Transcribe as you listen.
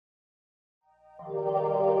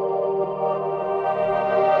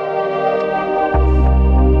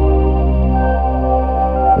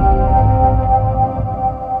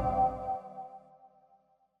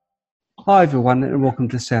Hi everyone and welcome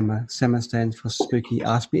to SAMA. SAMA stands for Spooky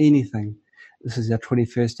Ask Me Anything. This is our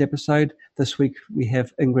 21st episode. This week we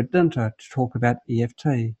have Ingrid Dinter to talk about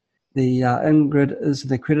EFT. Ingrid is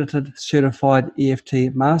an accredited certified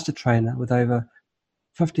EFT master trainer with over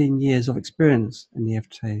 15 years of experience in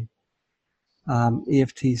EFT.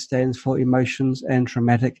 EFT stands for Emotions and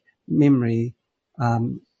Traumatic Memory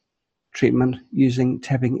Treatment using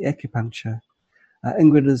tapping acupuncture.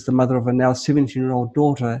 Ingrid is the mother of a now 17-year-old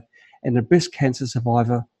daughter and a breast cancer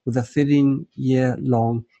survivor with a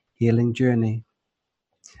 13-year-long healing journey.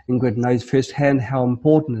 Ingrid knows firsthand how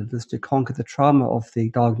important it is to conquer the trauma of the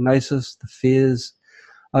diagnosis, the fears,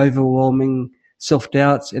 overwhelming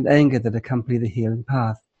self-doubts and anger that accompany the healing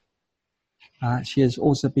path. She has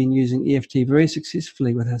also been using EFT very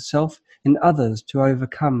successfully with herself and others to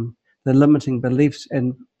overcome the limiting beliefs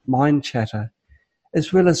and mind chatter,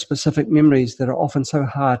 as well as specific memories that are often so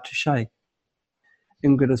hard to shake.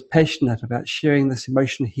 Ingrid is passionate about sharing this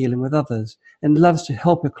emotional healing with others and loves to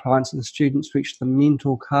help her clients and students reach the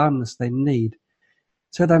mental calmness they need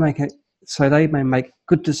so they may make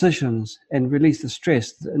good decisions and release the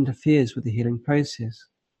stress that interferes with the healing process.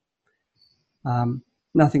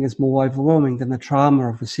 Nothing is more overwhelming than the trauma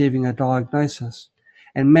of receiving a diagnosis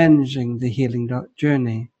and managing the healing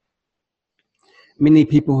journey. Many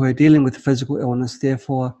people who are dealing with physical illness,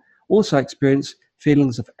 therefore, also experience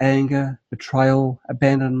feelings of anger, betrayal,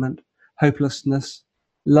 abandonment, hopelessness,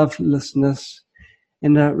 lovelessness,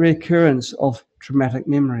 and a recurrence of traumatic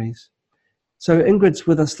memories. So Ingrid's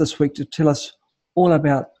with us this week to tell us all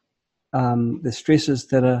about the stresses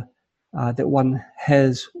that one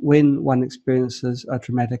has when one experiences a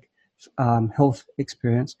traumatic health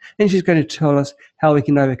experience. And she's going to tell us how we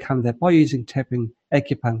can overcome that by using tapping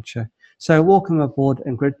acupuncture. So welcome aboard,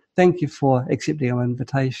 Ingrid. Thank you for accepting our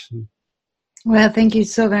invitation. Well, thank you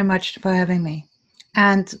so very much for having me.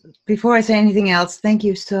 And before I say anything else, thank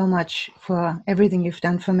you so much for everything you've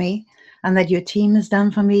done for me and that your team has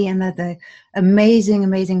done for me and that the amazing,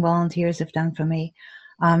 amazing volunteers have done for me.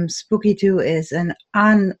 Spooky 2 is an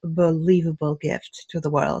unbelievable gift to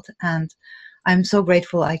the world. And I'm so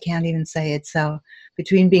grateful I can't even say it. So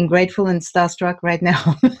between being grateful and starstruck right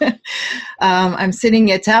now, I'm sitting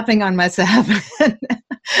here tapping on myself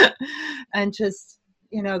and just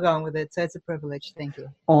going with it. So it's a privilege. Thank you.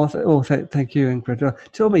 Thank you, Ingrid.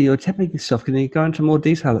 Tell me, you're tapping yourself. Can you go into more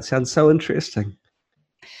detail? It sounds so interesting.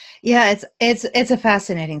 Yeah, it's a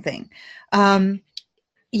fascinating thing.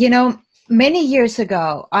 Many years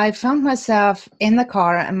ago, I found myself in the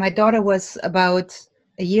car, and my daughter was about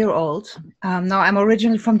a year old. Now, I'm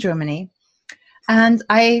originally from Germany, and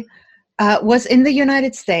I was in the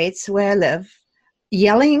United States where I live,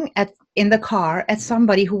 yelling in the car at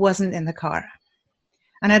somebody who wasn't in the car.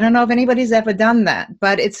 And I don't know if anybody's ever done that,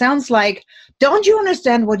 but it sounds like, don't you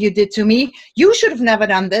understand what you did to me? You should have never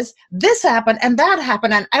done this. This happened and that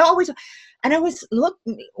happened. And I was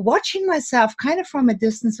watching myself kind of from a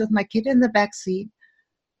distance with my kid in the back seat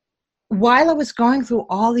while I was going through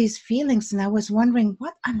all these feelings. And I was wondering,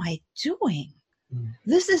 what am I doing?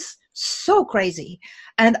 This is so crazy.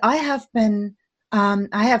 And I have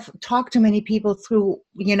talked to many people through,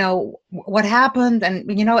 what happened,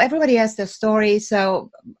 and, everybody has their story.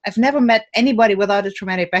 So I've never met anybody without a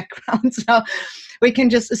traumatic background. So we can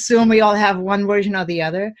just assume we all have one version or the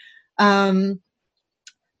other. But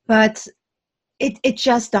it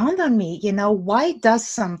just dawned on me, why does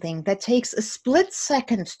something that takes a split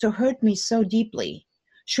second to hurt me so deeply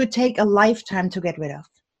should take a lifetime to get rid of?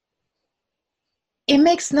 It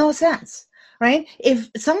makes no sense, right? If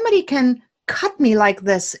somebody can cut me like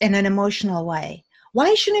this in an emotional way,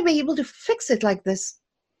 why shouldn't I be able to fix it like this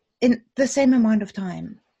in the same amount of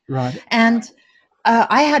time? Right. And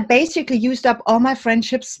I had basically used up all my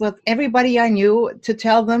friendships with everybody I knew to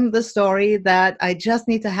tell them the story that I just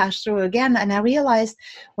need to hash through again. And I realized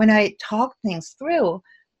when I talked things through,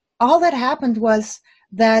 all that happened was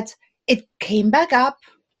that it came back up.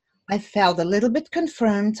 I felt a little bit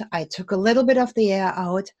confirmed. I took a little bit of the air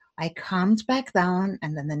out. I calmed back down,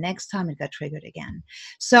 and then the next time it got triggered again.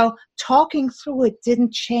 So talking through it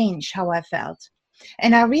didn't change how I felt.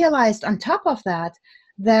 And I realized on top of that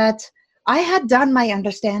I had done my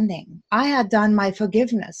understanding. I had done my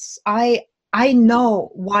forgiveness. I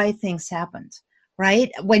know why things happened,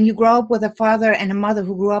 right? When you grow up with a father and a mother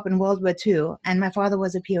who grew up in World War II, and my father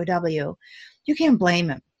was a POW, you can't blame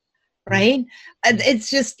him, right?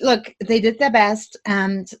 It's just, look, they did their best,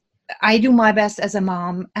 and I do my best as a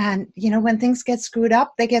mom. And, when things get screwed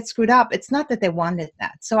up, they get screwed up. It's not that they wanted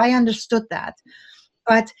that. So I understood that.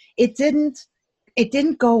 But it didn't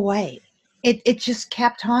go away. it just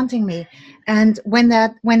kept haunting me. And when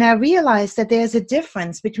I realized that there's a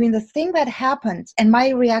difference between the thing that happened and my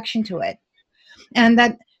reaction to it, and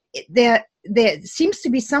that there seems to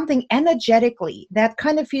be something energetically that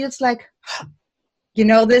kind of feels like,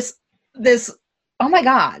 this oh my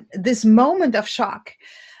God, this moment of shock.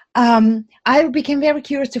 I became very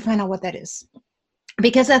curious to find out what that is,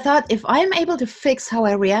 because I thought, if I'm able to fix how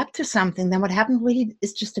I react to something, then what happened really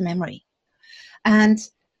is just a memory. And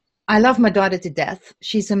I love my daughter to death.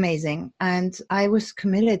 She's amazing. And I was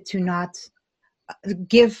committed to not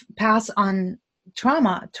pass on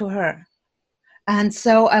trauma to her. And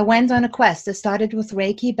so I went on a quest. I started with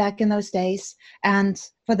Reiki back in those days. And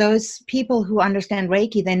for those people who understand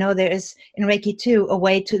Reiki, they know there is in Reiki 2 a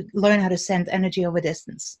way to learn how to send energy over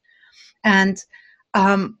distance. And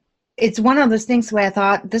it's one of those things where I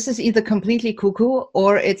thought, this is either completely cuckoo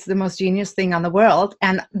or it's the most genius thing on the world.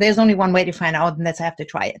 And there's only one way to find out, and that's I have to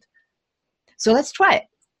try it. So let's try it.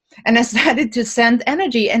 And I started to send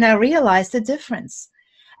energy, and I realized the difference.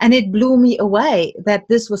 And it blew me away that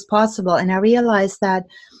this was possible. And I realized that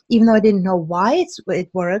even though I didn't know why it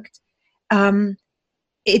worked, that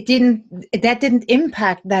didn't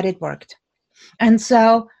impact that it worked. And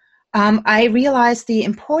so I realized the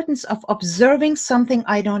importance of observing something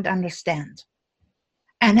I don't understand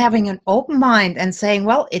and having an open mind and saying,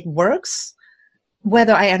 well, it works,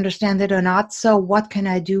 whether I understand it or not. So what can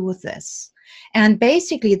I do with this? And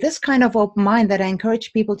basically, this kind of open mind that I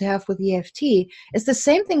encourage people to have with EFT is the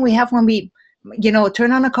same thing we have when we,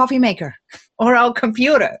 turn on a coffee maker or our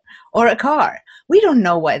computer or a car. We don't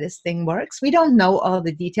know why this thing works. We don't know all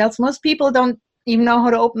the details. Most people don't even know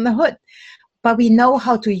how to open the hood, but we know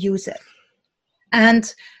how to use it.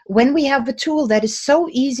 And when we have a tool that is so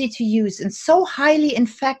easy to use and so highly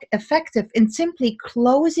effective in simply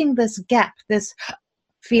closing this gap, this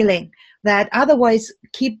feeling that otherwise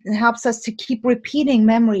helps us to keep repeating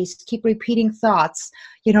memories, keep repeating thoughts,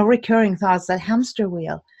 recurring thoughts, that hamster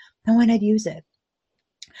wheel, then why not use it?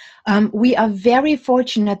 We are very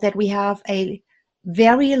fortunate that we have a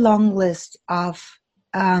very long list of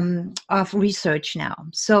research now.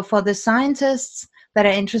 So for the scientists that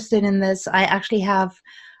are interested in this, I actually have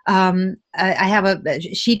I have a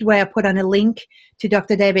sheet where I put on a link to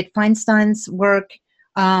Dr. David Feinstein's work.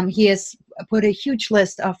 He has put a huge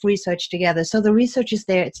list of research together. So the research is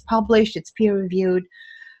there. It's published. It's peer-reviewed.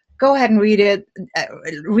 Go ahead and read it.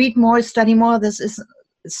 Read more, study more. This is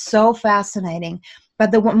so fascinating. But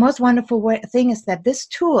the most wonderful thing is that this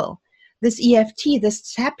tool, this EFT,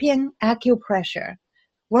 this tapping acupressure,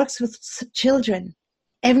 works with children.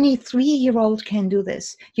 Any 3-year-old can do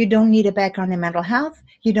this. You don't need a background in mental health.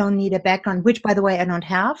 You don't need a background, which, by the way, I don't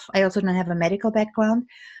have. I also don't have a medical background.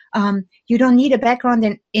 You don't need a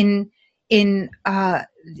background in anything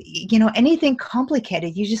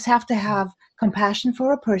complicated. You just have to have compassion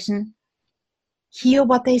for a person, hear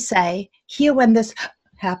what they say, hear when this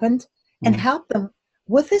happened, and help them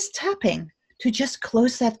with this tapping to just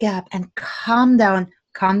close that gap and calm down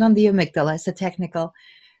the amygdala. It's a technical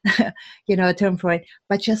term for it,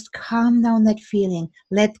 but just calm down that feeling.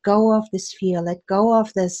 Let go of this fear. Let go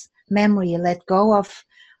of this memory. Let go of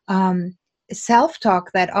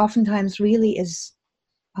self-talk that oftentimes really is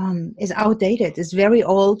outdated. It's very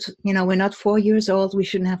old. We're not 4 years old. We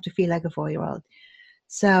shouldn't have to feel like a 4-year-old.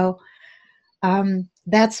 So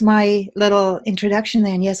that's my little introduction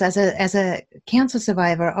there. And yes, as a cancer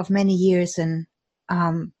survivor of many years, and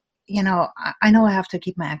I know I have to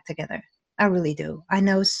keep my act together. I really do. I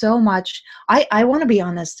know so much. I want to be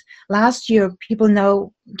honest. Last year, people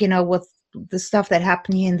know, with the stuff that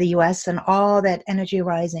happened here in the US and all that energy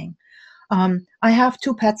rising. I have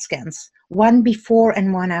 2 PET scans, one before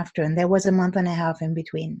and one after, and there was a month and a half in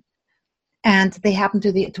between. And they happened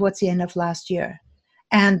towards the end of last year.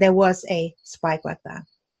 And there was a spike like that.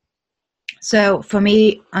 So for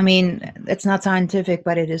me, it's not scientific,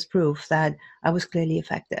 but it is proof that I was clearly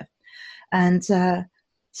effective. And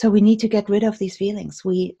so we need to get rid of these feelings.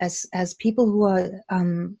 We, as people who are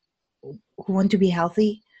who want to be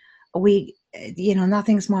healthy,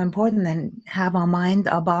 nothing's more important than have our mind,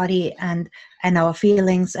 our body, and our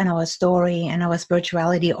feelings, and our story, and our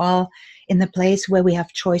spirituality all in the place where we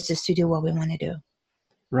have choices to do what we want to do.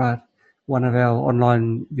 Right. One of our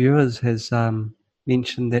online viewers has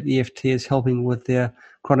mentioned that EFT is helping with their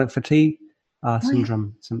chronic fatigue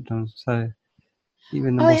syndrome symptoms. So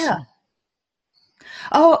even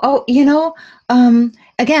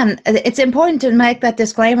again, it's important to make that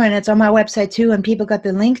disclaimer, and it's on my website too, and people got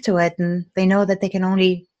the link to it, and they know that they can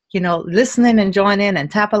only, listen in and join in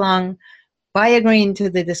and tap along by agreeing to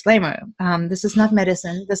the disclaimer. This is not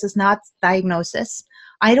medicine. This is not diagnosis.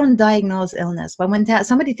 I don't diagnose illness, but when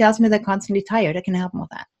somebody tells me they're constantly tired, I can help them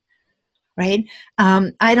with that. Right?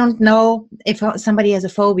 I don't know if somebody has a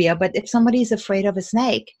phobia, but if somebody is afraid of a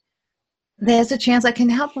snake, there's a chance I can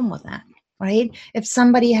help them with that. Right? If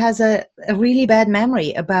somebody has a really bad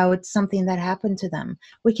memory about something that happened to them,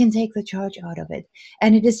 we can take the charge out of it.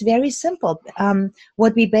 And it is very simple.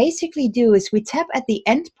 What we basically do is we tap at the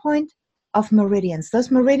end point of meridians. Those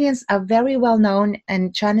meridians are very well known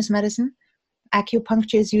in Chinese medicine.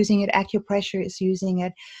 Acupuncture is using it, acupressure is using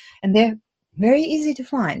it, and they're very easy to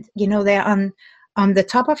find. You know, they're on the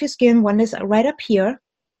top of your skin. One is right up here,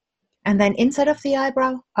 and then inside of the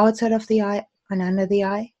eyebrow, outside of the eye, and under the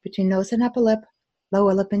eye, between nose and upper lip,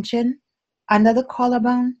 lower lip and chin, under the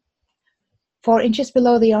collarbone, 4 inches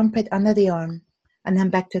below the armpit, under the arm, and then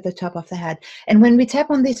back to the top of the head. And when we tap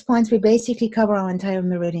on these points, we basically cover our entire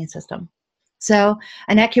meridian system. So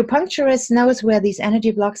an acupuncturist knows where these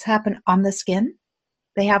energy blocks happen on the skin.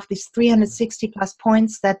 They have these 360 plus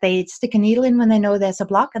points that they stick a needle in when they know there's a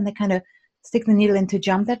block, and they kind of stick the needle in to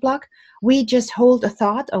jump that block. We just hold a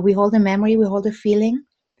thought, or we hold a memory, we hold a feeling.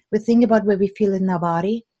 We think about where we feel it in our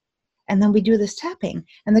body, and then we do this tapping.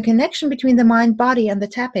 And the connection between the mind, body, and the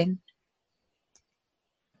tapping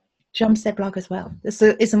jumps that block as well. It's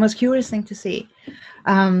the most curious thing to see.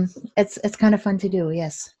 It's kind of fun to do,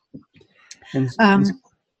 yes.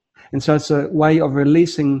 And so it's a way of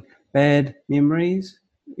releasing bad memories,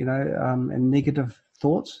 you know, and negative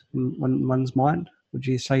thoughts in one's mind. Would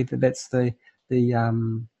you say that that's the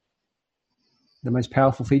most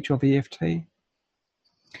powerful feature of EFT?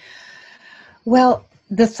 Well,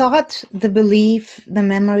 the thought, the belief, the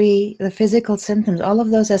memory, the physical symptoms, all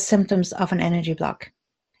of those are symptoms of an energy block.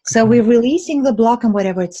 So we're releasing the block and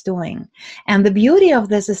whatever it's doing. And the beauty of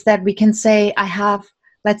this is that we can say, I have,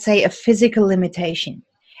 let's say, a physical limitation.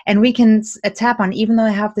 And we can tap on, even though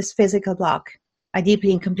I have this physical block, I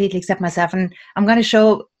deeply and completely accept myself. And I'm going to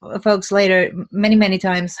show folks later many, many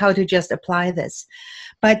times how to just apply this.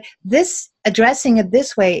 But this, addressing it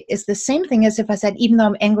this way, is the same thing as if I said, even though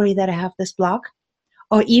I'm angry that I have this block,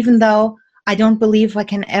 or even though I don't believe I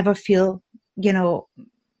can ever feel, you know,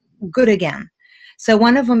 good again. So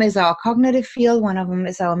one of them is our cognitive field, one of them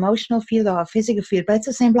is our emotional field, or our physical field, but it's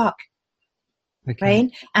the same block. Okay.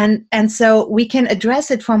 Right? And so we can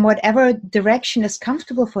address it from whatever direction is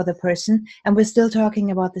comfortable for the person, and we're still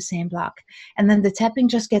talking about the same block. And then the tapping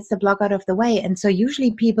just gets the block out of the way. And so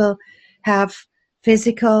usually people have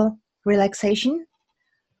physical relaxation.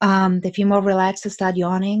 They feel more relaxed, to start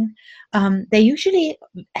yawning. They usually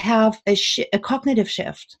have a cognitive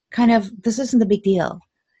shift, kind of, this isn't a big deal,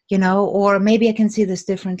 you know, or maybe I can see this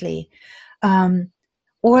differently.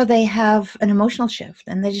 Or they have an emotional shift,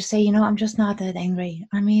 and they just say, you know, I'm just not that angry.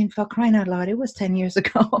 I mean, for crying out loud, it was 10 years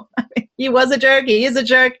ago. I mean, he was a jerk, he is a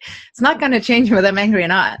jerk. It's not going to change whether I'm angry or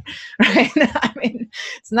not, right? I mean,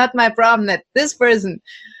 it's not my problem that this person.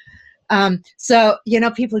 So, you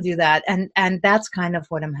know, people do that, and that's kind of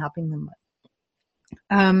what I'm helping them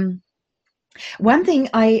with. One thing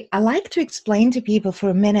I like to explain to people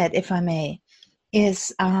for a minute, if I may,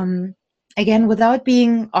 is, again, without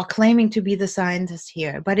being or claiming to be the scientist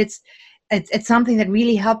here, but it's something that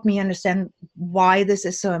really helped me understand why this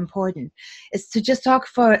is so important, is to just talk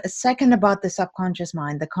for a second about the subconscious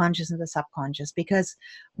mind, the conscious and the subconscious, because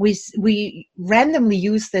we randomly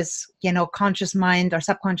use this, you know, conscious mind or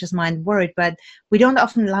subconscious mind word, but we don't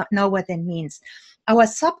often know what that means. Our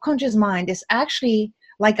subconscious mind is actually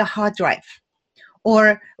like a hard drive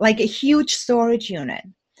or like a huge storage unit.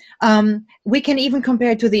 We can even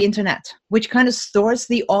compare it to the internet, which kind of stores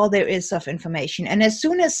all there is of information. And as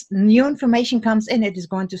soon as new information comes in, it is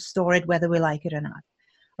going to store it whether we like it or not,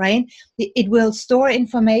 right? It will store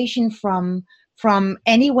information from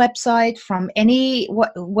any website, from any,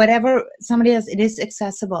 whatever somebody else, it is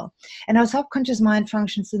accessible. And our subconscious mind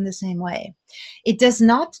functions in the same way. It does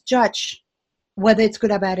not judge whether it's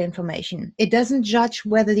good or bad information. It doesn't judge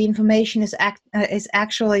whether the information is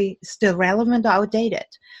actually still relevant or outdated.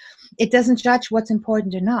 It doesn't judge what's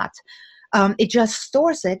important or not. It just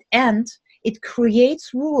stores it, and it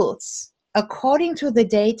creates rules according to the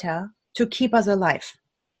data to keep us alive.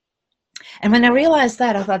 And when I realized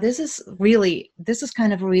that, I thought, this is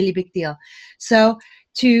kind of a really big deal. So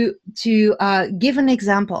to give an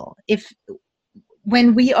example,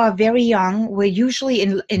 when we are very young, we're usually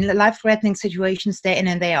in life-threatening situations day in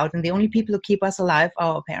and day out, and the only people who keep us alive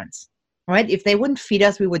are our parents, right? If they wouldn't feed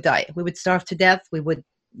us, we would die. We would starve to death. We would,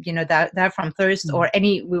 you know, die from thirst, or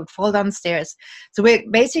we would fall downstairs. So we're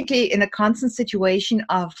basically in a constant situation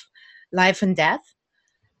of life and death.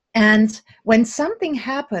 And when something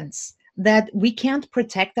happens that we can't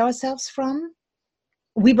protect ourselves from,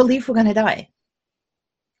 we believe we're going to die.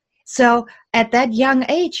 So at that young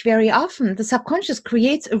age, very often the subconscious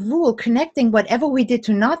creates a rule connecting whatever we did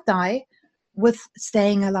to not die with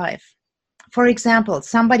staying alive. For example,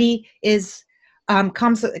 somebody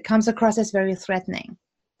comes across as very threatening,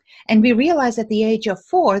 and we realize at the age of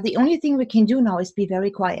 4, the only thing we can do now is be very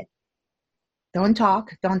quiet. Don't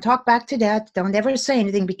talk back to that. Don't ever say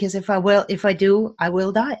anything, because if I do, I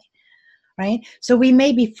will die, right? So we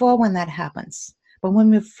may be 4 when that happens, but when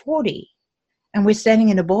we're 40 and we're standing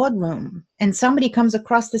in a boardroom and somebody comes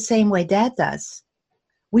across the same way Dad does,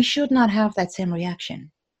 we should not have that same reaction.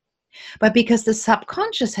 But because the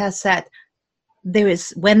subconscious has said,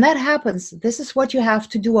 when that happens, this is what you have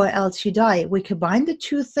to do or else you die, we combine the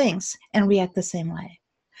two things and react the same way.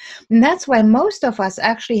 And that's why most of us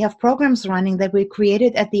actually have programs running that we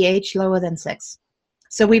created at the age lower than 6.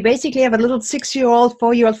 So we basically have a little 6-year-old,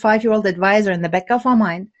 4-year-old, 5-year-old advisor in the back of our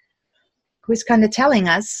mind who's kind of telling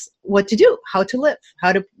us what to do, how to live,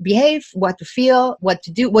 how to behave, what to feel, what to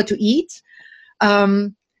do, what to eat,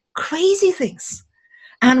 crazy things.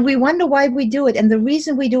 And we wonder why we do it. And the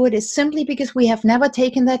reason we do it is simply because we have never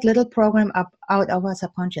taken that little program out of our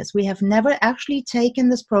subconscious. We have never actually taken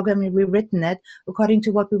this program and rewritten it according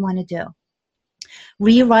to what we want to do.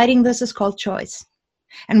 Rewriting this is called choice.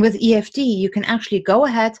 And with EFT, you can actually go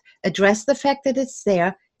ahead, address the fact that it's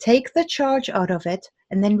there, take the charge out of it,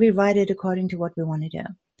 and then rewrite it according to what we want to do.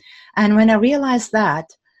 And when I realized that,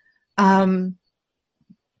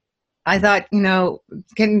 I thought,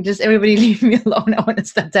 can just everybody leave me alone? I want to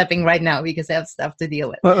start tapping right now because I have stuff to deal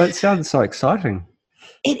with. Well, it sounds so exciting.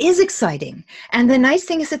 It is exciting. And the nice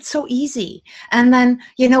thing is it's so easy. And then,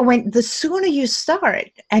 when the sooner you start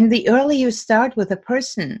and the earlier you start with a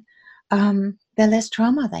person, the less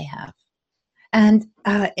trauma they have. And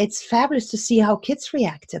it's fabulous to see how kids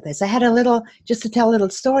react to this. I had just to tell a little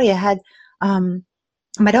story,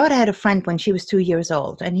 my daughter had a friend when she was 2 years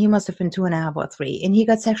old, and he must have been 2.5 or 3, and he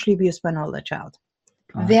got sexually abused by an older child.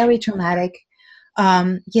 Gosh. Very traumatic.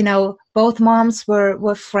 Both moms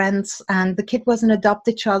were friends, and the kid was an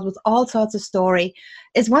adopted child with all sorts of story.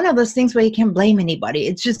 It's one of those things where you can't blame anybody.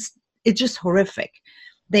 It's just horrific.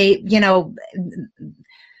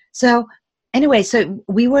 So anyway, so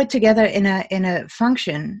we were together in a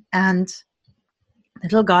function, and the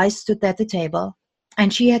little guy stood at the table.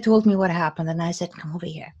 And she had told me what happened, and I said, come over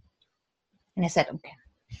here. And I said, okay,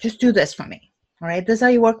 just do this for me. All right, this is how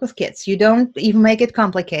you work with kids. You don't even make it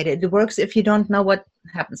complicated. It works if you don't know what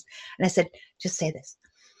happens. And I said, just say this.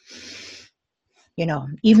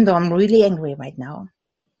 Even though I'm really angry right now,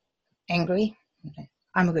 okay,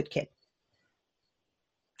 I'm a good kid.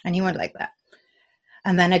 And he went like that.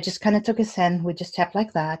 And then I just kind of took his hand. We just tapped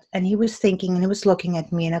like that. And he was thinking, and he was looking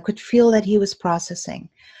at me, and I could feel that he was processing.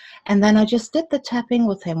 And then I just did the tapping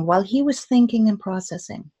with him while he was thinking and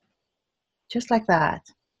processing, just like that.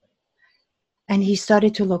 And he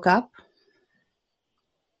started to look up.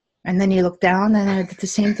 And then he looked down, and I did the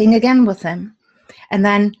same thing again with him. And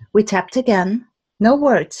then we tapped again. No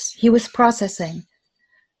words. He was processing.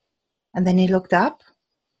 And then he looked up.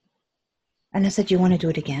 And I said, you want to do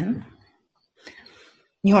it again? And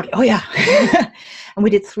he went, oh, yeah. And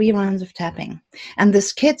we did 3 rounds of tapping. And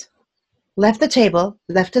this kid left the table,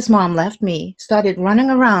 left his mom, left me, started running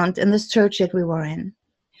around in this church that we were in,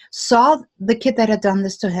 saw the kid that had done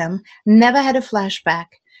this to him, never had a flashback,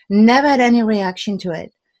 never had any reaction to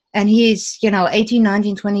it. And he's, 18,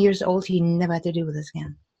 19, 20 years old. He never had to do this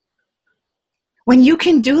again. When you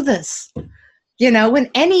can do this, when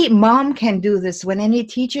any mom can do this, when any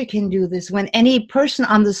teacher can do this, when any person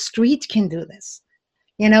on the street can do this,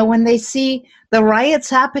 when they see the riots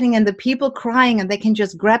happening and the people crying, and they can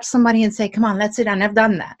just grab somebody and say, come on, let's sit down. I've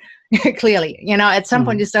done that. Clearly, at some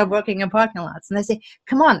point you start working in parking lots, and they say,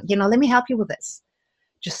 come on, let me help you with this.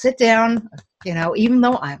 Just sit down, even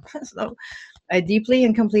though I deeply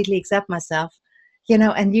and completely accept myself,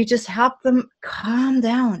 and you just help them calm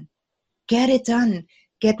down, get it done,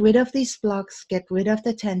 get rid of these blocks, get rid of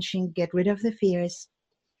the tension, get rid of the fears,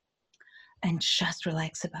 and just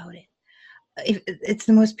relax about it. It's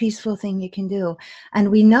the most peaceful thing you can do.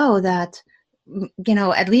 And we know that,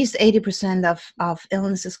 at least 80% of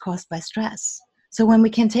illness is caused by stress. So when we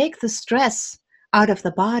can take the stress out of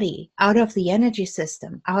the body, out of the energy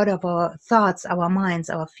system, out of our thoughts, our minds,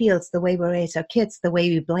 our fields, the way we raise our kids, the way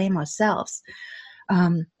we blame ourselves.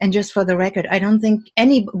 And just for the record, I don't think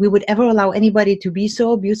we would ever allow anybody to be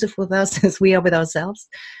so abusive with us as we are with ourselves.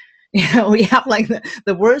 We have like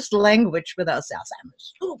the worst language with ourselves. I'm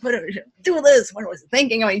stupid, do this, what was I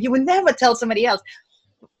thinking? You would never tell somebody else.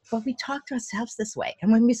 But we talk to ourselves this way.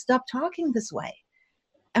 And when we stop talking this way,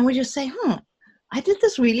 and we just say, I did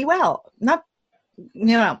this really well. Not,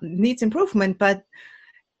 needs improvement, but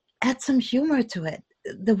add some humor to it.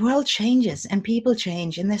 The world changes and people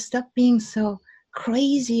change, and they stop being so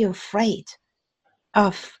crazy afraid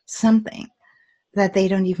of something that they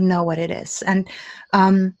don't even know what it is. And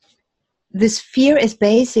this fear is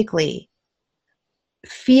basically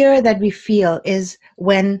fear that we feel is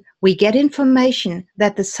when we get information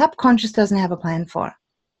that the subconscious doesn't have a plan for,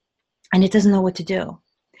 and it doesn't know what to do.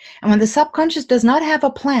 And when the subconscious does not have a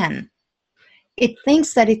plan, it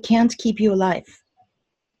thinks that it can't keep you alive.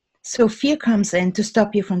 So fear comes in to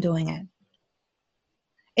stop you from doing it.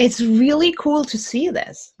 It's really cool to see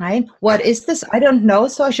this, right? What is this? I don't know,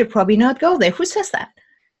 so I should probably not go there. Who says that?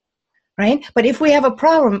 Right? But if we have a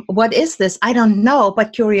problem, what is this? I don't know,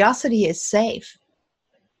 but curiosity is safe.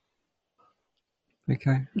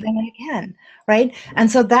 Okay. Then I can, right? And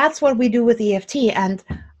so that's what we do with EFT, and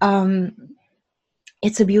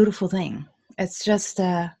it's a beautiful thing. It's just,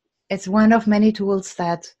 it's one of many tools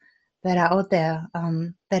that are out there,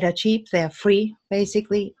 that are cheap, they're free,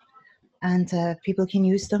 basically, and people can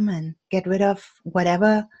use them and get rid of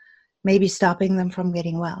whatever may be stopping them from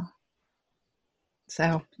getting well.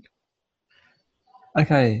 So.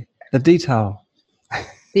 Okay, the detail.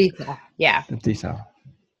 Detail, yeah. The detail.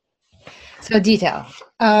 So detail.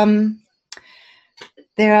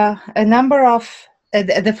 There are a number of,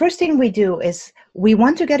 the first thing we do is we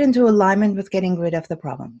want to get into alignment with getting rid of the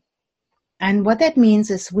problem. And what that means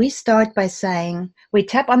is we start by saying, we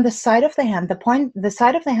tap on the side of the hand. The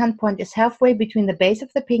side of the hand point is halfway between the base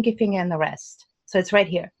of the pinky finger and the rest. So it's right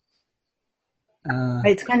here.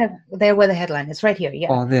 It's kind of there where the headline is, right here. Yeah.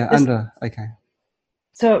 Oh, there, under. Okay.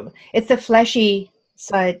 So it's the fleshy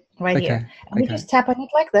side right here. And we just tap on it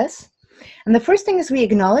like this. And the first thing is we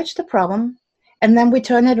acknowledge the problem, and then we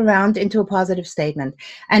turn it around into a positive statement.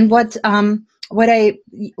 And what I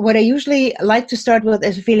usually like to start with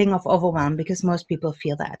is a feeling of overwhelm, because most people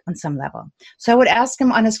feel that on some level. So I would ask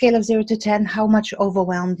them on a scale of 0 to 10, how much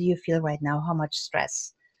overwhelm do you feel right now? How much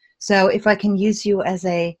stress? So if I can use you as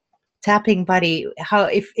a tapping buddy, how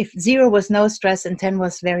if 0 was no stress and 10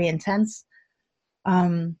 was very intense?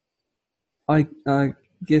 I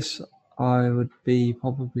guess I would be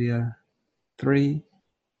probably a 3.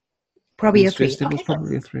 Probably a 3. Okay,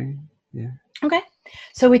 probably a 3. Yeah. Okay.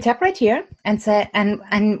 So we tap right here and say,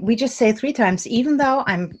 and we just say 3 times, even though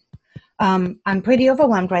I'm pretty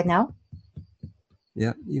overwhelmed right now.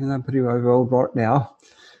 Yeah, even though I'm pretty overwhelmed right now.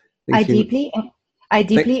 I deeply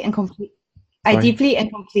and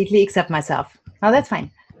completely accept myself. Oh, that's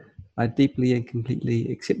fine. I deeply and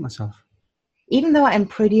completely accept myself. Even though I'm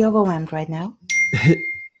pretty overwhelmed right now.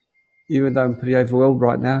 Even though I'm pretty overwhelmed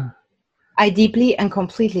right now. I deeply and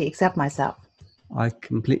completely accept myself. I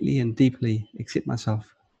completely and deeply accept myself.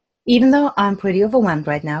 Even though I'm pretty overwhelmed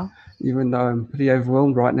right now. Even though I'm pretty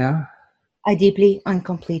overwhelmed right now. I deeply and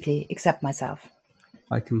completely accept myself.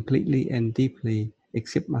 I completely and deeply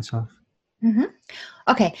accept myself. Mm-hmm.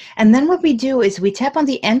 Okay, and then what we do is we tap on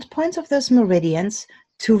the end points of those meridians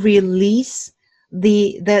to release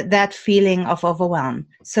that feeling of overwhelm.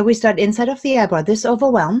 So we start inside of the eyebrow, this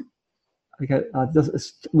overwhelm. Okay,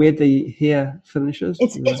 this where the hair finishes?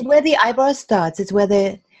 It's where the eyebrow starts. It's where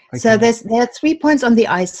the... Okay. So there are 3 points on the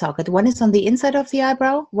eye socket. One is on the inside of the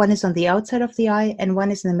eyebrow, one is on the outside of the eye, and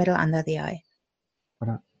one is in the middle under the eye.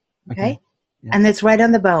 Okay? Yeah. And it's right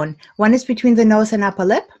on the bone. One is between the nose and upper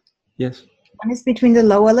lip. Yes. One is between the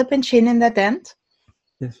lower lip and chin in that dent.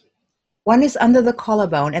 Yes. One is under the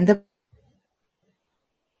collarbone, and the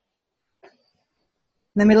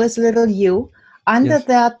middle is a little U. Under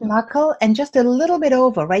that knuckle and just a little bit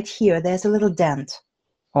over, right here, there's a little dent.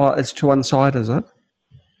 Oh, it's to one side, is it?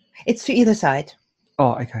 It's to either side.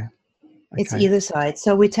 Oh, okay. It's either side.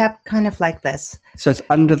 So we tap kind of like this. So it's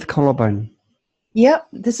under the collarbone. Yep,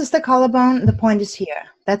 this is the collarbone. The point is here.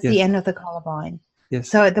 That's the end of the collarbone. Yes.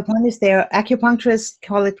 So the point is there. Acupuncturists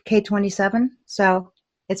call it K27. So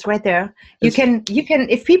it's right there. You can,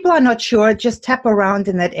 if people are not sure, just tap around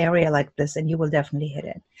in that area like this, and you will definitely hit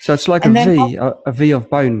it. So it's like a V of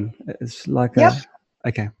bone. It's like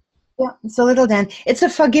okay. Yeah, it's a little dent. It's a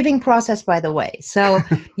forgiving process, by the way. So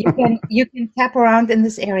you can tap around in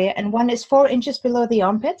this area, and one is 4 inches below the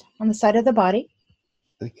armpit on the side of the body.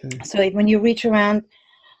 Okay. So when you reach around,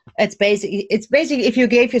 it's basically if you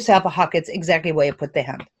gave yourself a hug, it's exactly where you put the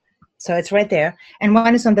hand. So it's right there, and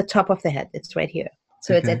one is on the top of the head. It's right here.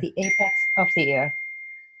 So it's at the apex of the ear.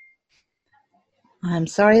 I'm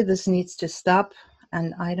sorry, this needs to stop,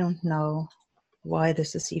 and I don't know why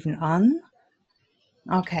this is even on.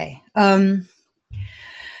 Okay.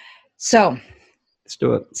 So let's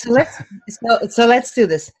do it. So let's do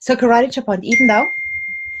this. So karate chop on, even though,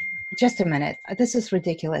 just a minute, this is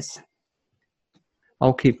ridiculous.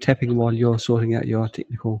 I'll keep tapping while you're sorting out your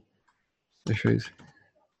technical issues?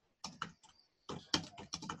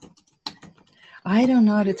 I don't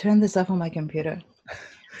know how to turn this off on my computer.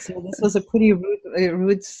 So this was a pretty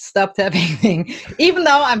rude stop tapping thing, even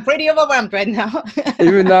though I'm pretty overwhelmed right now.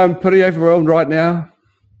 Even though I'm pretty overwhelmed right now,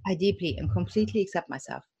 I deeply and completely accept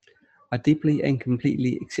myself. I deeply and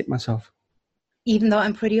completely accept myself. Even though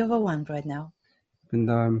I'm pretty overwhelmed right now. Even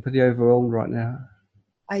though I'm pretty overwhelmed right now,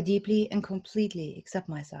 I deeply and completely accept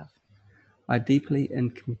myself. I deeply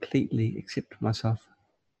and completely accept myself.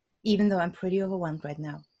 Even though I'm pretty overwhelmed right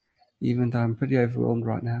now. Even though I'm pretty overwhelmed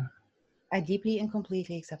right now, I deeply and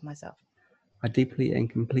completely accept myself. I deeply and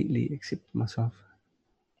completely accept myself.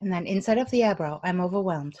 And then inside of the eyebrow, I'm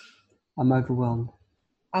overwhelmed. I'm overwhelmed.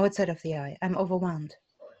 Outside of the eye, I'm overwhelmed.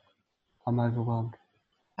 I'm overwhelmed.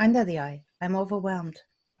 Under the eye, I'm overwhelmed.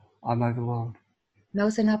 I'm overwhelmed.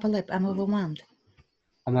 Nose and upper lip, I'm overwhelmed.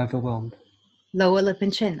 I'm overwhelmed. Lower lip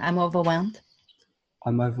and chin, I'm overwhelmed.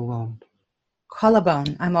 I'm overwhelmed.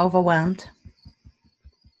 Collarbone, I'm overwhelmed.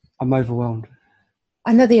 I'm overwhelmed.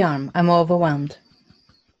 Under the arm, I'm overwhelmed.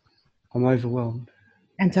 I'm overwhelmed.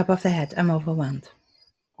 And top of the head, I'm overwhelmed.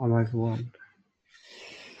 I'm overwhelmed.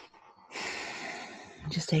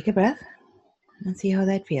 Just take a breath and see how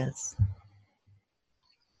that feels.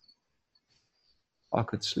 I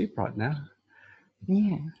could sleep right now.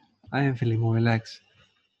 Yeah. I am feeling more relaxed.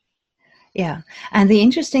 Yeah. And the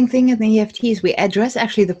interesting thing in the EFT is we address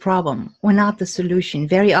actually the problem. We're not the solution.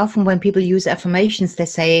 Very often when people use affirmations, they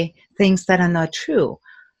say things that are not true,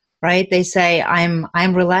 right? They say,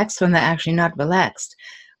 I'm relaxed when they're actually not relaxed.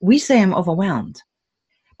 We say I'm overwhelmed.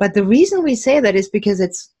 But the reason we say that is because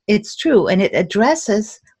it's true, and it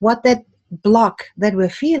addresses what that block that we're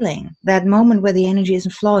feeling, that moment where the energy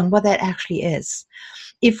isn't flowing, what that actually is.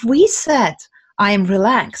 If we said, I am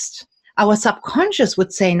relaxed, our subconscious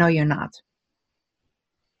would say, no, you're not.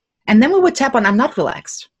 And then we would tap on, I'm not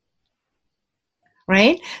relaxed.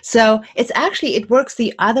 Right? So it works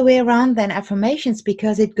the other way around than affirmations,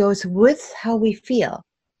 because it goes with how we feel.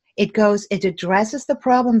 It addresses the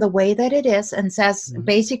problem the way that it is and says,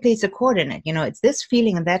 basically it's a coordinate, it's this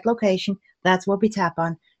feeling in that location, that's what we tap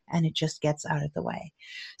on, and it just gets out of the way.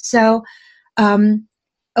 So a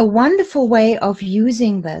wonderful way of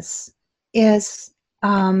using this is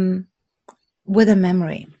with a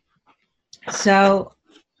memory. So,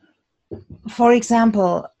 for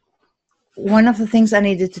example, one of the things I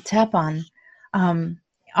needed to tap on,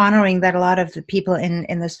 honoring that a lot of the people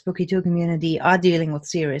in the Spooky 2 community are dealing with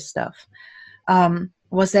serious stuff,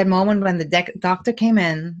 was that moment when the doctor came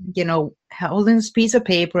in, holding this piece of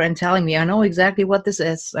paper and telling me, I know exactly what this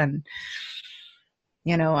is, and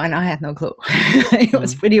and I had no clue. It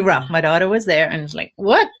was pretty rough. My daughter was there, and it's like,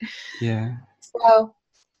 what? Yeah. So,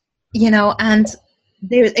 and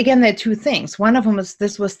there are two things. One of them is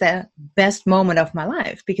this was the best moment of my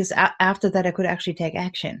life, because after that I could actually take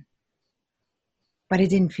action. But it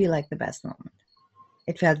didn't feel like the best moment.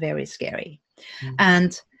 It felt very scary.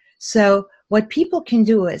 And so what people can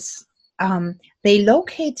do is they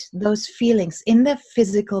locate those feelings in their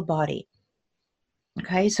physical body.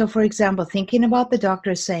 Okay, so for example, thinking about the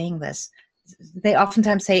doctor saying this, they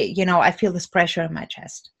oftentimes say, I feel this pressure in my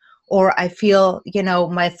chest, or I feel,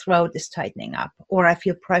 my throat is tightening up, or I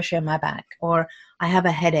feel pressure in my back, or I have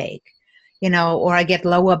a headache, or I get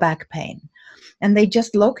lower back pain. And they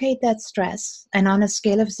just locate that stress, and on a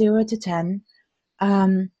scale of 0 to 10,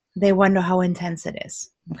 they wonder how intense it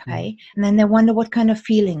is. Okay, and then they wonder what kind of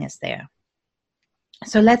feeling is there.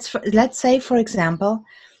 So let's say, for example,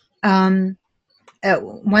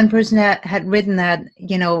 one person had written that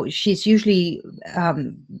she's usually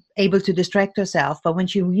able to distract herself, but when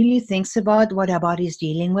she really thinks about what her body is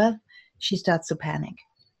dealing with, she starts to panic.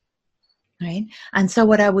 Right, and so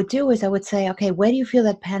what I would do is I would say, okay, where do you feel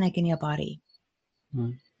that panic in your body?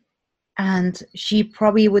 And she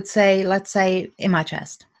probably would say, let's say, in my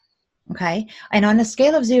chest. Okay, and on a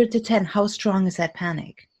scale of 0 to 10, how strong is that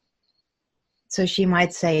panic? So she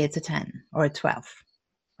might say it's a 10 or a 12,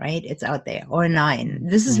 right? It's out there, or a 9.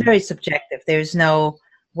 This is very subjective. There's no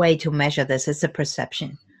way to measure this. It's a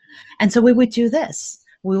perception. And so we would do this.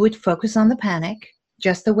 We would focus on the panic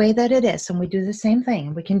just the way that it is, and we do the same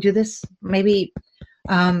thing. We can do this. Maybe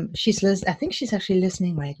I think she's actually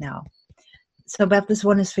listening right now. So, Beth, this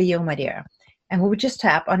one is for you, my dear. And we would just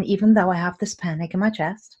tap on, even though I have this panic in my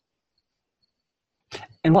chest.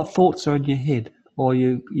 And what thoughts are in your head, or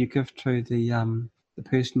you give to the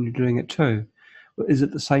person you're doing it to? Is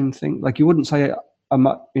it the same thing? Like, you wouldn't say, I'm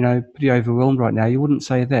pretty overwhelmed right now. You wouldn't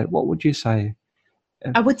say that. What would you say?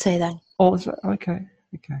 I would say that. Oh, okay.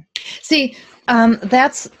 See,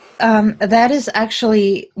 that is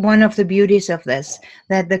actually one of the beauties of this,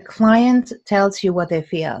 that the client tells you what they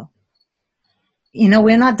feel.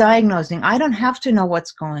 we're not diagnosing. I don't have to know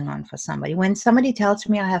what's going on for somebody. When somebody tells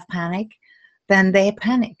me I have panic, then they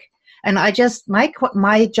panic. And I just, my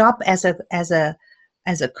job as a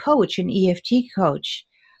coach, an EFT coach,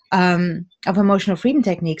 of emotional freedom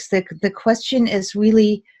techniques, the question is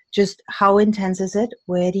really just how intense is it?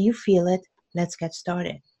 Where do you feel it? Let's get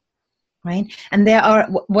started. Right? And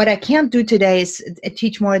what I can't do today is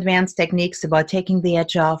teach more advanced techniques about taking the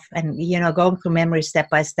edge off and, going through memory step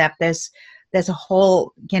by step. There's a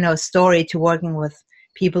whole, story to working with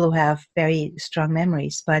people who have very strong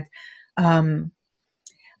memories. But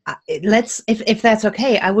if that's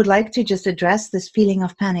okay, I would like to just address this feeling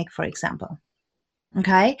of panic, for example.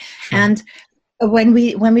 Okay. Sure. And when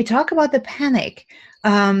we talk about the panic,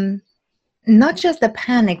 not just the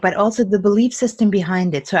panic, but also the belief system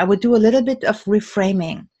behind it. So I would do a little bit of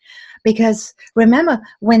reframing, because remember,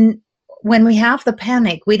 when we have the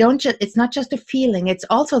panic, it's not just a feeling, it's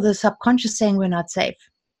also the subconscious saying we're not safe.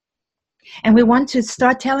 And we want to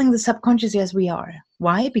start telling the subconscious, yes, we are.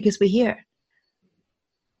 Why? Because we're here.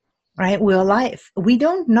 Right? We're alive. We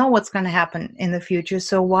don't know what's going to happen in the future,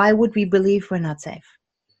 so why would we believe we're not safe?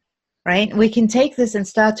 Right? We can take this and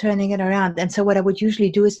start turning it around. And so what I would usually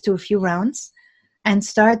do is do a few rounds and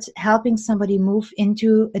start helping somebody move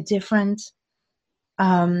into a different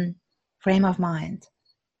frame of mind.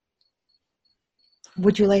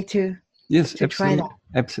 Would you like to? Yes, to absolutely. Try that?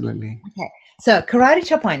 Absolutely. Okay. So karate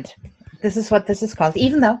chop point. This is what this is called.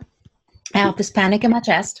 Even though I have this panic in my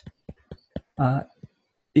chest.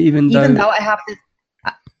 Even though I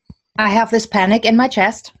have this panic in my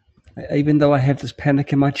chest. Even though I have this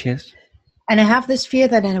panic in my chest. And I have this fear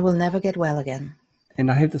that I will never get well again. And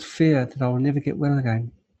I have this fear that I will never get well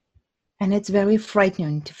again. And it's very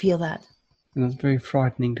frightening to feel that. And it's very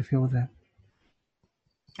frightening to feel that.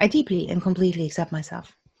 I deeply and completely accept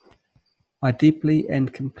myself. I deeply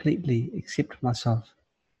and completely accept myself.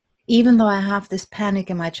 Even though I have this panic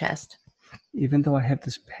in my chest. Even though I have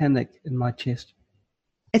this panic in my chest.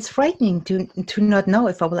 It's frightening to not know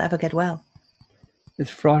if I will ever get well. It's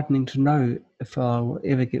frightening to know if I will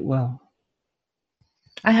ever get well.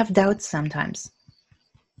 I have doubts sometimes.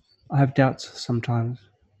 I have doubts sometimes.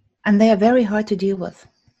 And they are very hard to deal with.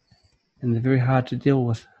 And they're very hard to deal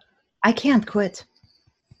with. I can't quit.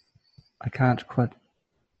 I can't quit.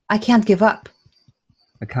 I can't give up.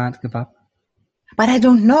 I can't give up. But I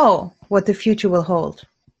don't know what the future will hold.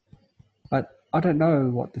 But I don't know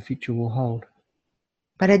what the future will hold.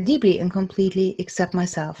 But I deeply and completely accept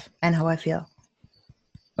myself and how I feel.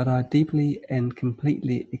 But I deeply and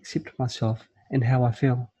completely accept myself and how I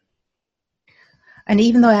feel. And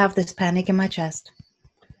even though I have this panic in my chest.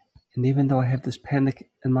 And even though I have this panic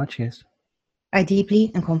in my chest. I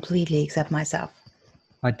deeply and completely accept myself.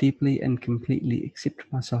 I deeply and completely accept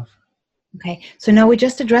myself. Okay, so now we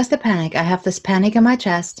just address the panic. I have this panic in my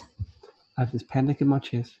chest. I have this panic in my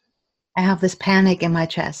chest. I have this panic in my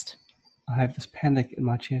chest. I have this panic in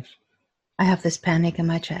my chest. I have this panic in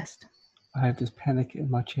my chest. I have this panic in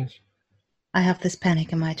my chest. I have this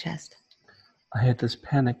panic in my chest. I have this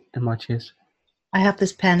panic in my chest. I have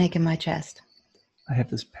this panic in my chest. I have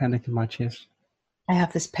this panic in my chest. I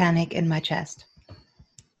have this panic in my chest.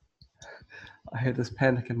 I have this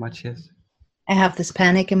panic in my chest. I have this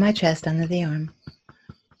panic in my chest under the arm.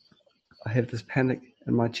 I have this panic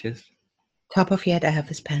in my chest. Top of your head, I have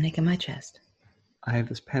this panic in my chest. I have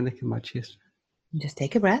this panic in my chest. Just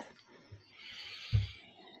take a breath.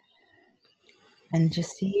 And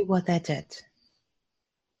just see what that did.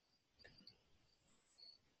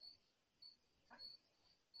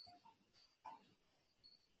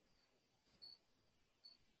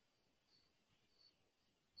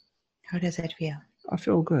 How does it feel? I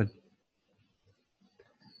feel good.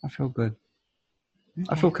 I feel good.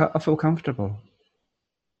 Okay. I feel comfortable.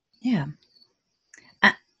 Yeah.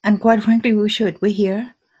 And quite frankly, we should. We're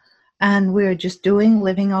here. And we're just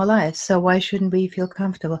living our lives. So why shouldn't we feel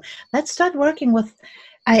comfortable? Let's start working with.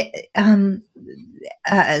 Sam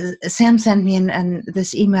sent me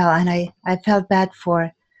this email, and I felt bad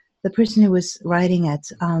for the person who was writing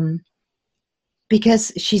it,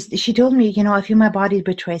 because she told me, I feel my body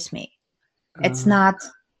betrays me. It's not.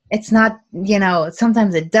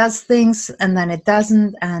 Sometimes it does things and then it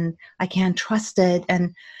doesn't, and I can't trust it,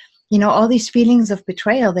 and. All these feelings of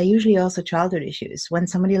betrayal, they're usually also childhood issues. When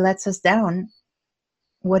somebody lets us down,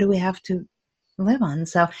 what do we have to live on?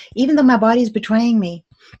 So even though my body is betraying me,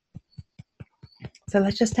 so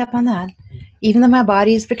let's just tap on that. Even though my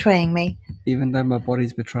body is betraying me. Even though my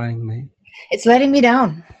body's betraying me. It's letting me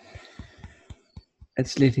down.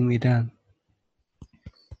 It's letting me down.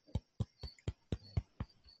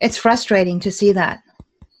 It's frustrating to see that.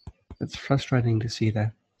 It's frustrating to see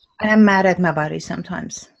that. And I'm mad at my body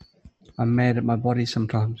sometimes. I'm mad at my body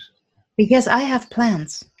sometimes. Because I have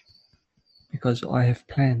plans. Because I have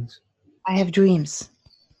plans. I have dreams.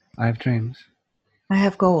 I have dreams. I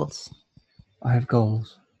have goals. I have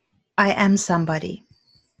goals. I am somebody.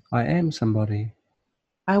 I am somebody.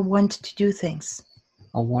 I want to do things.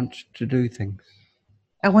 I want to do things.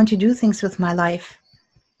 I want to do things with my life.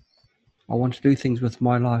 I want to do things with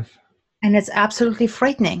my life. And it's absolutely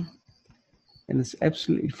frightening And it's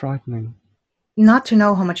absolutely frightening not to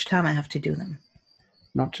know how much time I have to do them.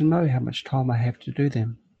 not to know how much time I have to do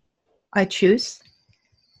them. I choose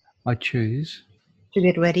I choose to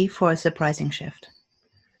get ready for a surprising shift.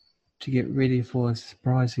 to get ready for a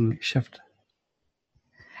surprising shift.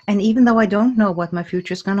 And even though I don't know what my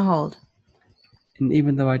future is going to hold, And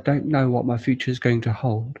even though I don't know what my future is going to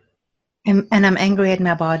hold, and I'm angry at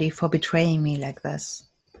my body for betraying me like this,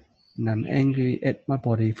 and I'm angry at my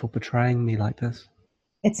body for betraying me like this,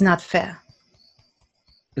 it's not fair.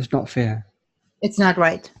 it's not fair. It's not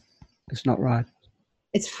right. It's not right.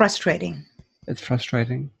 It's frustrating. It's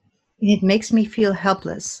frustrating. It makes me feel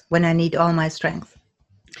helpless when I need all my strength.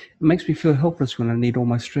 It makes me feel helpless when I need all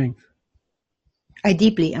my strength. I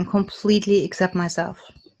deeply and completely accept myself.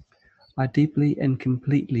 I deeply and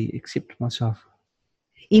completely accept myself.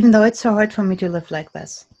 Even though it's so hard for me to live like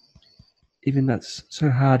this. Even though it's so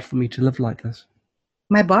hard for me to live like this.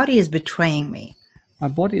 My body is betraying me. My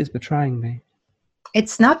body is betraying me.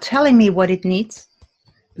 It's not telling me what it needs.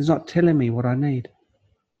 It's not telling me what I need.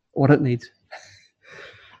 What it needs.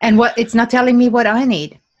 And it's not telling me what I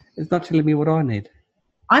need. It's not telling me what I need.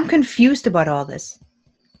 I'm confused about all this.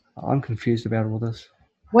 I'm confused about all this.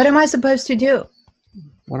 What am I supposed to do?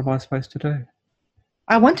 What am I supposed to do?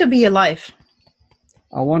 I want to be alive.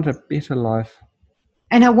 I want a better life.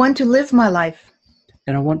 And I want to live my life.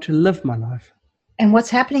 And I want to live my life. And what's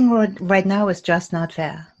happening right now is just not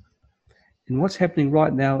fair. And what's happening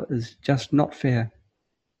right now is just not fair.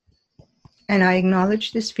 And I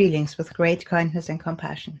acknowledge these feelings with great kindness and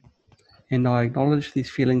compassion. And I acknowledge these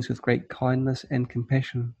feelings with great kindness and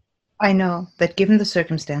compassion. I know that given the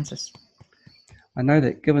circumstances, I know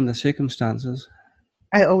that given the circumstances,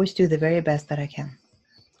 I always do the very best that I can.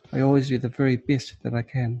 I always do the very best that I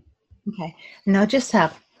can. Okay. Now just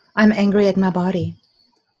I'm angry at my body.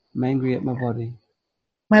 I'm angry at my body.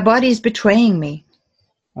 My body is betraying me.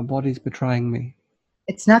 My body's betraying me.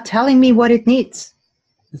 It's not telling me what it needs.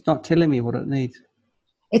 It's not telling me what it needs.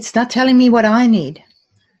 It's not telling me what I need.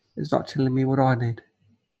 It's not telling me what I need.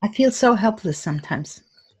 I feel so helpless sometimes.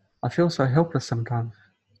 I feel so helpless sometimes.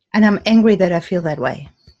 And I'm angry that I feel that way.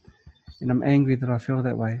 And I'm angry that I feel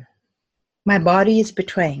that way. My body is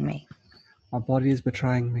betraying me. My body is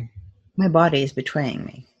betraying me. My body is betraying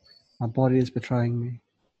me. My body is betraying me.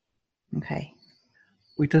 Okay.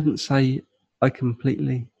 We didn't say I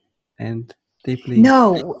completely and deeply.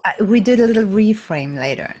 No, we did a little reframe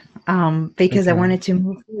later because I Okay. wanted to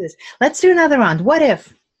move through this. Let's do another round. What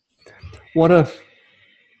if What if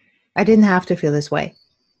I didn't have to feel this way?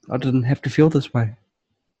 I didn't have to feel this way?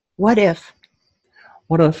 What if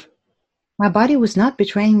What if my body was not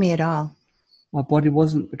betraying me at all? my body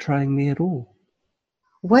wasn't betraying me at all?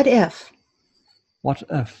 What if What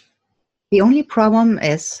if the only problem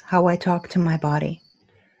is how I talk to my body?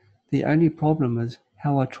 the only problem is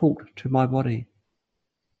how I talk to my body?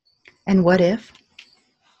 And what if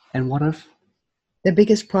And what if the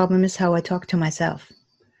biggest problem is how I talk to myself?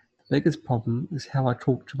 the biggest problem is how I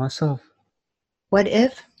talk to myself? What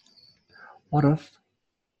if What if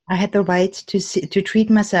I had the right to treat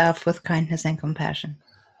myself with kindness and compassion?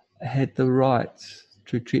 I had the right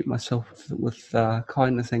to treat myself with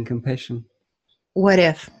kindness and compassion? What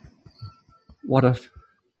if What if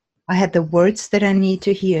I had the words that I need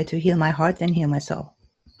to hear to heal my heart and heal my soul?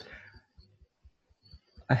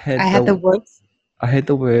 I had the words I had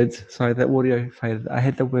the words. Sorry, that audio faded. I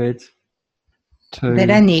had the words that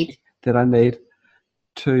I need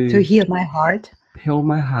to heal my heart heal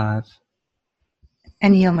my heart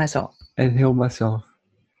and heal my soul. and heal myself.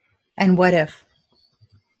 And what if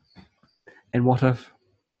And what if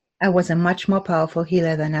I was a much more powerful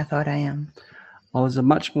healer than I thought I am? I was a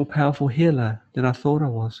much more powerful healer than I thought I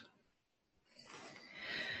was?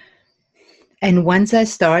 And once I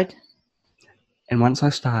start And once I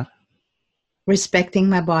start respecting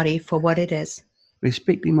my body for what it is,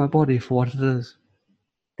 respecting my body for what it is,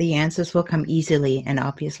 the answers will come easily and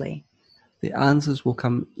obviously. the answers will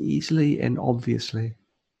come easily and obviously.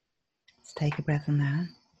 Let's take a breath in that.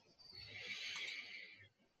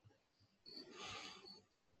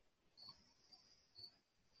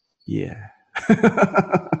 Yeah.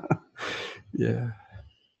 Yeah.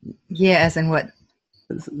 Yeah, as in what?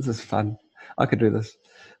 This is fun. I could do this.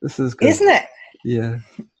 This is good. Isn't it? Yeah.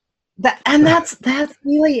 And that's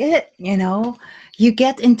really it. You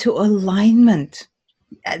get into alignment.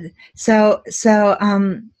 So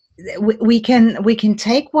we can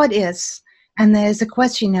take what is, and there's a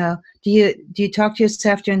question now. Do you talk to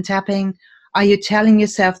yourself during tapping? Are you telling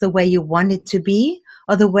yourself the way you want it to be,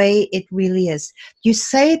 or the way it really is? You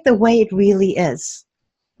say it the way it really is.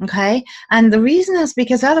 Okay? And the reason is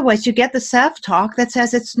because otherwise you get the self-talk that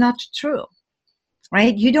says it's not true.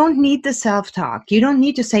 Right? You don't need the self-talk. You don't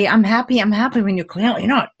need to say, I'm happy when you're clearly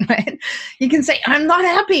not. Right? You can say, I'm not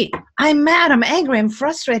happy. I'm mad. I'm angry. I'm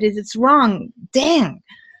frustrated. It's wrong. Dang.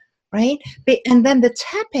 Right? And then the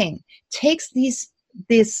tapping takes these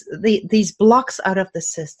blocks out of the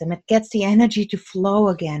system. It gets the energy to flow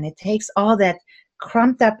again. It takes all that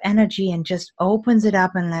crumped up energy and just opens it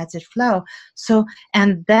up and lets it flow.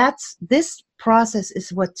 And this process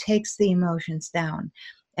is what takes the emotions down.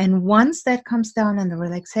 And once that comes down and the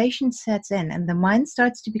relaxation sets in and the mind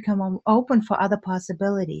starts to become open for other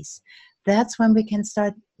possibilities, that's when we can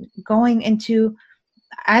start going into,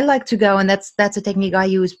 I like to go, and that's a technique I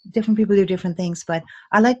use. Different people do different things, but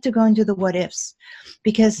I like to go into the what ifs,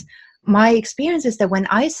 because my experience is that when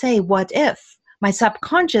I say what if, my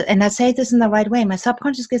subconscious, and I say this in the right way, my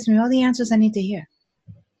subconscious gives me all the answers I need to hear.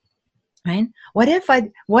 Right? What if I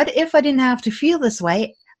didn't have to feel this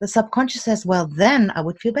way? The subconscious says, well, then I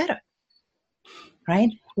would feel better. Right?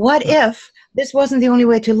 What if this wasn't the only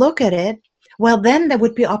way to look at it? Well, then there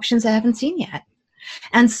would be options I haven't seen yet.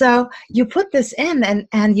 And so you put this in,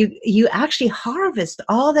 and you actually harvest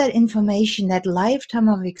all that information, that lifetime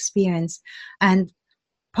of experience, and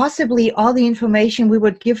possibly all the information we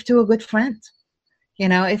would give to a good friend.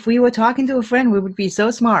 If we were talking to a friend, we would be so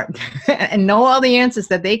smart and know all the answers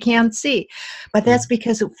that they can't see. But that's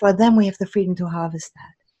because for them, we have the freedom to harvest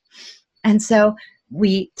that. And so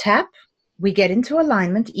we tap, we get into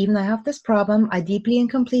alignment. Even though I have this problem, I deeply and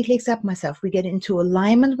completely accept myself. We get into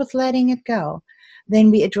alignment with letting it go. Then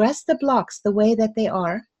we address the blocks the way that they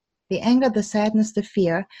are, the anger, the sadness, the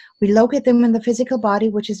fear. We locate them in the physical body,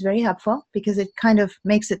 which is very helpful because it kind of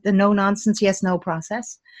makes it the no-nonsense, yes-no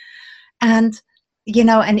process. And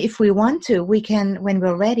and if we want to, we can, when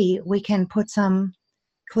we're ready, we can put some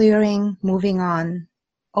clearing, moving on,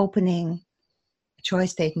 opening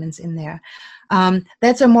choice statements in there.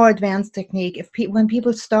 That's a more advanced technique. When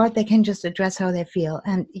people start, they can just address how they feel.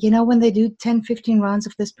 And, when they do 10, 15 rounds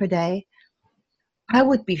of this per day, I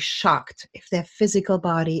would be shocked if their physical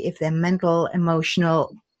body, if their mental,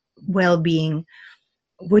 emotional well-being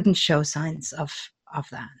wouldn't show signs of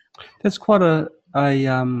that. That's quite a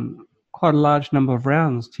large number of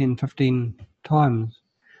rounds, 10, 15 times,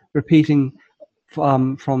 repeating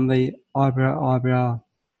from the eyebrow,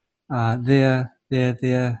 there,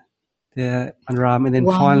 underarm, and then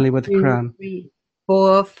 1, finally with the 2, crown. 3,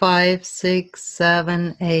 4, 5, 6,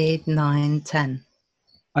 7, 8, 9, 10.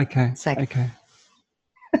 Okay. Second. Okay.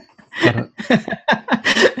 Got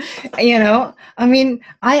it.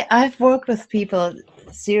 I've worked with people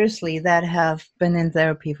seriously that have been in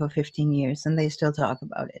therapy for 15 years and they still talk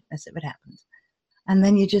about it as if it happened. And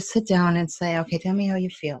then you just sit down and say, okay, tell me how you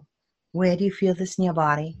feel. Where do you feel this in your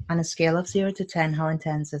body? On a scale of 0 to 10, how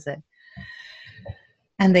intense is it?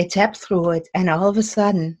 And they tap through it, and all of a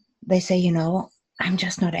sudden they say, I'm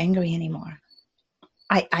just not angry anymore.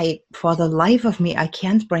 I for the life of me, I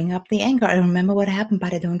can't bring up the anger. I remember what happened,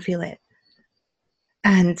 but I don't feel it.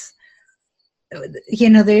 And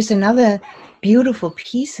there's another beautiful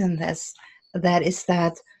piece in this, that is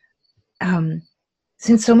that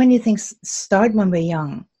since so many things start when we're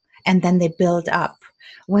young and then they build up,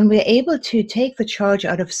 when we're able to take the charge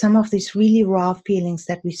out of some of these really raw feelings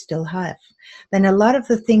that we still have, then a lot of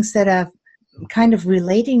the things that are kind of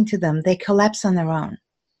relating to them, they collapse on their own.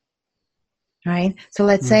 Right? So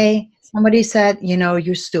let's say somebody said,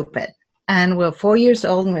 you're stupid. And we're 4 years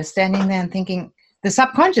old and we're standing there and thinking, the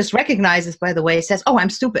subconscious recognizes, by the way, says, oh,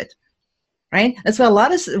 I'm stupid. Right? That's why a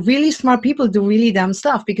lot of really smart people do really dumb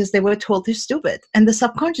stuff, because they were told they're stupid. And the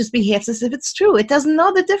subconscious behaves as if it's true. It doesn't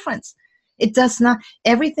know the difference. It does not.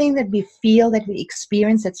 Everything that we feel, that we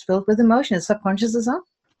experience, that's filled with emotion, the subconscious is on.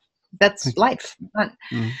 That's life.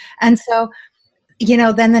 And so,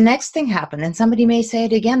 then the next thing happened, and somebody may say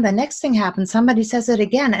it again. The next thing happens, somebody says it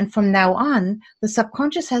again. And from now on, the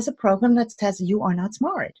subconscious has a program that says, you are not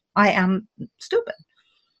smart. I am stupid.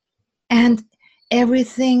 And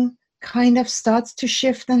everything kind of starts to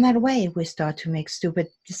shift in that way. We start to make stupid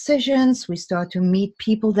decisions. We start to meet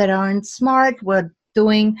people that aren't smart. We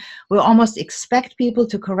almost expect people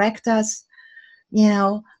to correct us.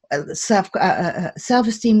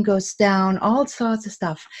 Self-esteem goes down, all sorts of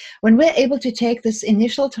stuff. When we're able to take this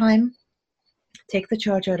initial time take the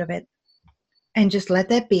charge out of it, and just let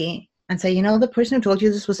that be, and say, you know, the person who told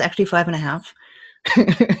you this was actually 5.5.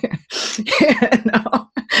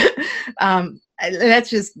 Let's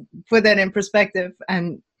just put that in perspective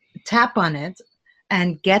and tap on it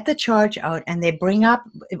and get the charge out. And they bring up,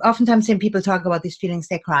 oftentimes when people talk about these feelings,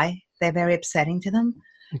 they cry. They're very upsetting to them.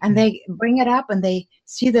 Okay. And they bring it up and they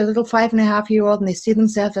see the little 5.5-year-old and they see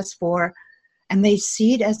themselves as 4, and they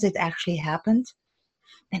see it as it actually happened.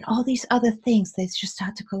 And all these other things, they just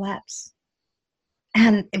start to collapse.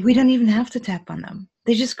 And we don't even have to tap on them.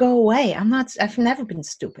 They just go away. I've never been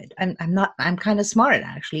stupid. I'm kind of smart,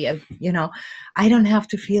 actually. I don't have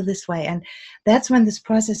to feel this way. And that's when this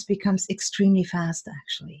process becomes extremely fast,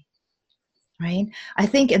 actually. Right? I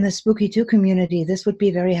think in the Spooky 2 community, this would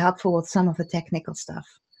be very helpful with some of the technical stuff.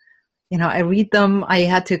 I read them. I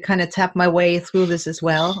had to kind of tap my way through this as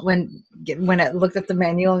well. When I looked at the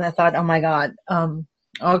manual and I thought, oh my God,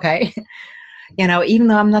 okay. Even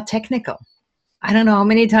though I'm not technical. I don't know how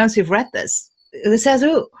many times you've read this. This says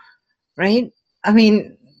who, right? I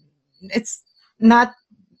mean, it's not,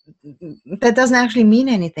 that doesn't actually mean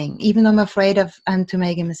anything, even though I'm afraid of to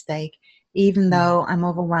make a mistake, even though I'm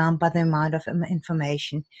overwhelmed by the amount of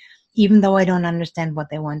information, even though I don't understand what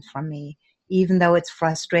they want from me, even though it's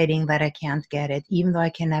frustrating that I can't get it, even though I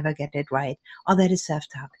can never get it right. All that is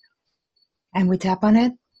self-talk. And we tap on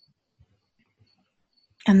it,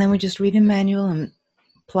 and then we just read a manual and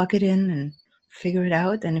plug it in and figure it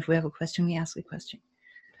out. And if we have a question, we ask a question.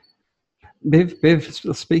 Bev,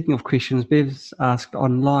 speaking of questions, Bev's asked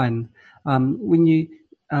online, when you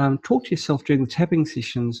talk to yourself during the tapping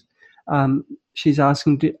sessions, she's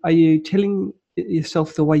asking, are you telling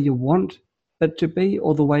yourself the way you want it to be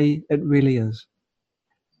or the way it really is?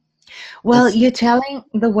 Well, you're telling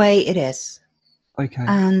the way it is.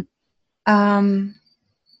 Okay.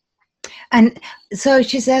 And so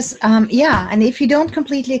she says, yeah, and if you don't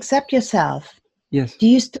completely accept yourself, yes, do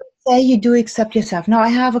you still say you do accept yourself? Now, I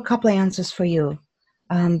have a couple of answers for you,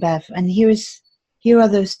 Bev, and here are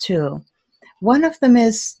those 2. One of them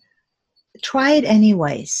is, try it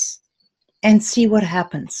anyways and see what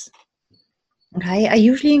happens. Okay, I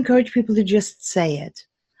usually encourage people to just say it,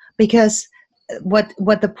 because what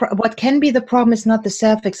can be the problem is not the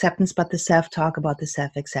self-acceptance, but the self-talk about the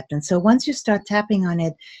self-acceptance. So once you start tapping on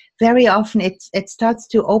it, very often it starts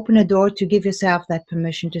to open a door to give yourself that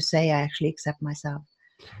permission to say, I actually accept myself.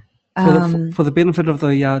 For the benefit of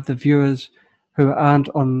the viewers who aren't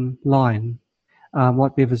online,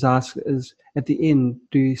 what Bev has asked is, at the end,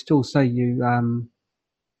 do you still say you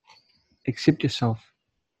accept yourself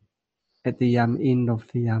at the end of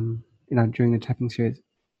the during the tapping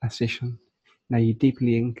session? Now, you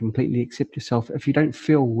deeply and completely accept yourself. If you don't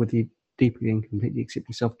feel whether you deeply and completely accept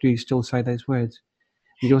yourself, do you still say those words?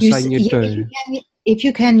 You're saying you do. If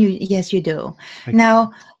you can, yes, you do. Okay.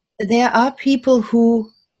 Now, there are people who,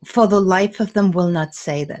 for the life of them, will not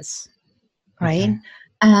say this, right? Okay.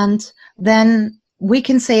 And then we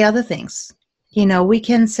can say other things. We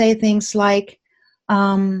can say things like,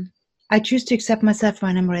 I choose to accept myself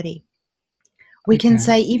when I'm ready. We can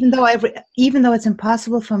say, even though it's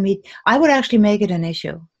impossible for me, I would actually make it an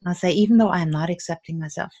issue. I'll say, even though I'm not accepting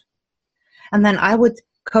myself. And then I would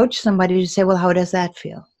coach somebody to say, well, how does that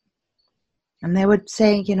feel? And they would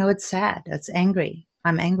say, it's sad, it's angry.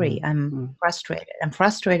 I'm angry, I'm frustrated. I'm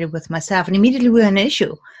frustrated with myself. And immediately we're an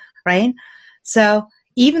issue, right? So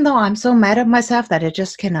even though I'm so mad at myself that I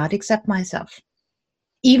just cannot accept myself,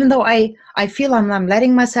 even though I feel I'm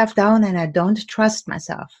letting myself down and I don't trust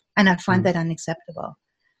myself, and I find that unacceptable,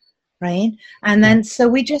 right? And then so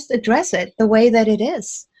we just address it the way that it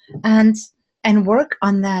is and work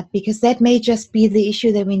on that, because that may just be the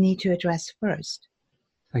issue that we need to address first.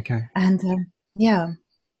 Okay. And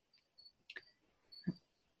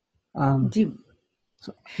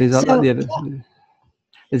there's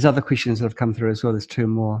other questions that have come through as well. There's 2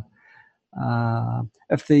 more.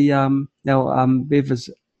 If the Bev has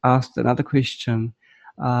asked another question,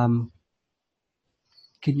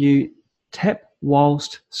 can you tap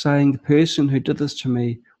whilst saying the person who did this to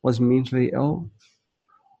me was mentally ill,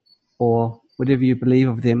 or whatever you believe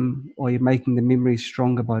of them, or you're making the memory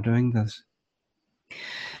stronger by doing this?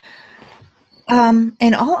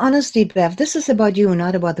 In all honesty, Bev, this is about you,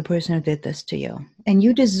 not about the person who did this to you. And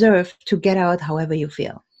you deserve to get out however you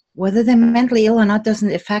feel. Whether they're mentally ill or not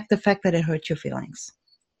doesn't affect the fact that it hurts your feelings,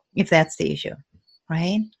 if that's the issue,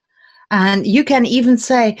 right? And you can even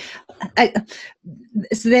say,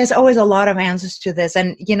 there's always a lot of answers to this.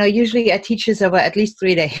 And, usually I teach this over at least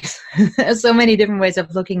 3 days. There's so many different ways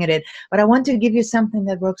of looking at it. But I want to give you something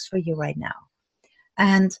that works for you right now.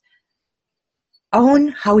 And own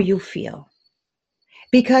how you feel.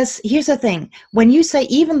 Because here's the thing. When you say,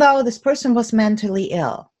 even though this person was mentally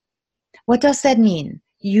ill, what does that mean?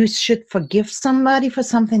 You should forgive somebody for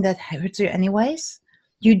something that hurts you anyways?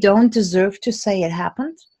 You don't deserve to say it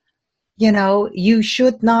happened? You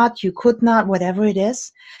should not, you could not, whatever it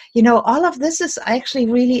is. All of this is actually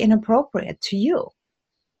really inappropriate to you.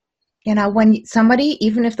 When somebody,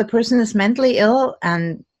 even if the person is mentally ill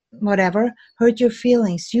and whatever, hurt your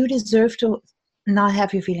feelings, you deserve to not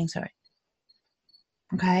have your feelings hurt.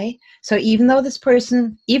 Okay? So even if this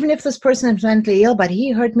person is mentally ill, but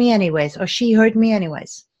he hurt me anyways, or she hurt me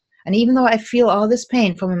anyways, and even though I feel all this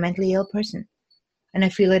pain from a mentally ill person, and I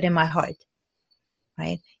feel it in my heart,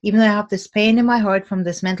 right? Even though I have this pain in my heart from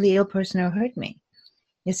this mentally ill person who hurt me,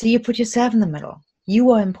 you see, you put yourself in the middle.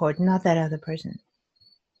 You are important, not that other person.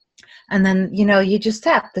 And then, you just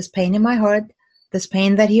tap this pain in my heart, this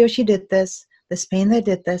pain that he or she did this pain that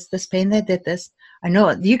did this pain that did this. I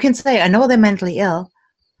know, you can say, I know they're mentally ill,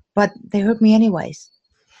 but they hurt me anyways.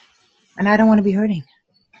 And I don't want to be hurting.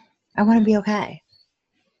 I want to be okay.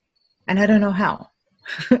 And I don't know how.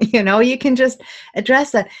 You can just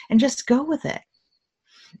address that and just go with it.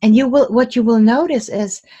 And what you will notice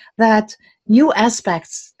is that new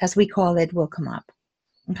aspects, as we call it, will come up.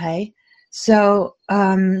 Okay? So,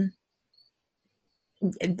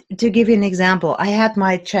 to give you an example, I had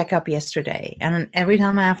my checkup yesterday, and every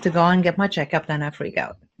time I have to go and get my checkup, then I freak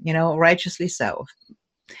out, righteously so.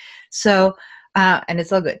 So, and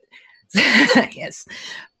it's all good. Yes.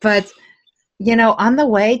 But, on the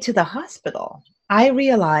way to the hospital, I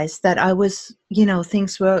realized that I was,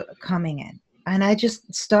 things were coming in. And I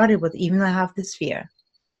just started with, even though I have this fear,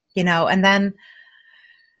 and then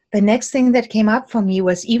the next thing that came up for me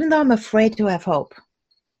was, even though I'm afraid to have hope,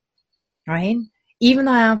 right? Even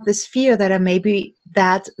though I have this fear that I maybe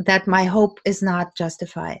that my hope is not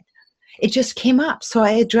justified, it just came up. So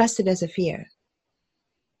I addressed it as a fear,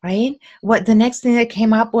 right? What the next thing that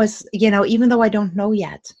came up was, even though I don't know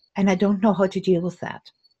yet, and I don't know how to deal with that,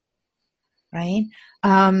 right?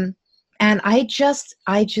 And I just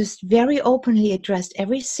very openly addressed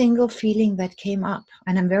every single feeling that came up.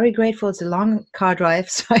 And I'm very grateful. It's a long car drive,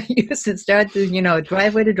 so I used to start to,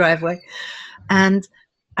 driveway to driveway. And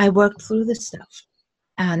I worked through this stuff.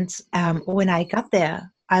 And when I got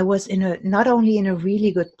there, I was not only in a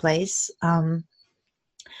really good place,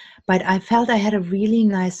 but I felt I had a really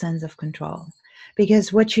nice sense of control.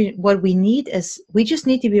 Because what we need is, we just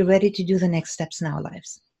need to be ready to do the next steps in our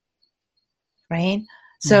lives, right?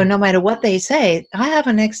 So no matter what they say, I have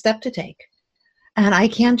a next step to take. And I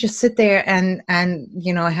can't just sit there and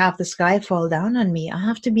have the sky fall down on me. I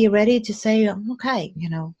have to be ready to say, okay,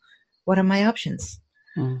 what are my options?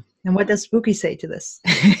 And what does Spooky say to this?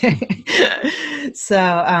 So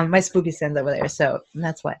my Spooky stands over there, so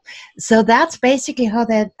that's why. So that's basically how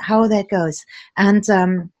that goes. And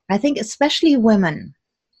I think especially women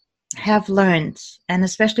have learned, and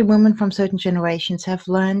especially women from certain generations have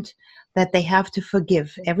learned, that they have to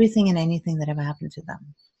forgive everything and anything that ever happened to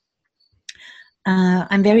them.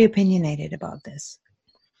 I'm very opinionated about this.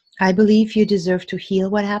 I believe you deserve to heal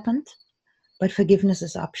what happened, but forgiveness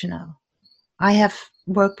is optional. I have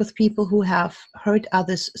worked with people who have hurt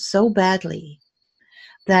others so badly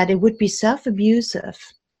that it would be self-abusive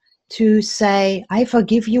to say, I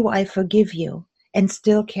forgive you, and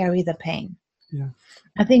still carry the pain. Yeah.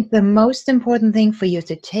 I think the most important thing for you is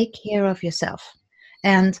to take care of yourself.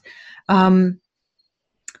 And I'm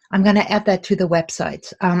going to add that to the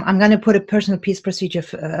website. I'm going to put a personal peace procedure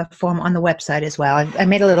form on the website as well. I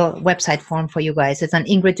made a little website form for you guys. It's on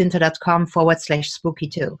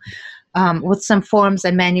ingriddinter.com/spooky2, with some forms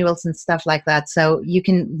and manuals and stuff like that. So you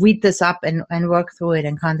can read this up and work through it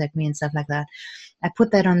and contact me and stuff like that. I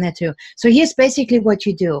put that on there too. So here's basically what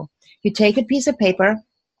you do. You take a piece of paper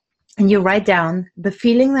and you write down the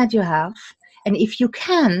feeling that you have. And if you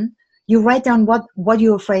can, you write down what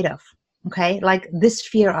you're afraid of. Okay, like this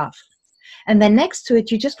fear of. And then next to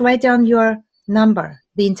it, you just write down your number,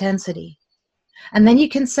 the intensity. And then you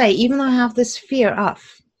can say, even though I have this fear of,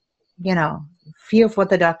 fear of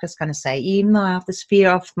what the doctor's going to say, even though I have this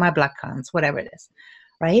fear of my blood counts, whatever it is,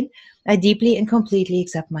 right? I deeply and completely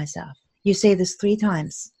accept myself. You say this 3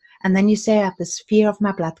 times. And then you say, I have this fear of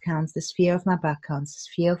my blood counts, this fear of my blood counts, this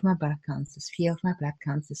fear of my blood counts, this fear of my blood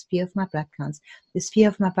counts, this fear of my blood counts, this fear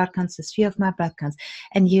of my blood counts, this fear of my blood counts.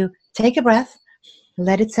 And you take a breath,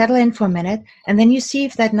 let it settle in for a minute, and then you see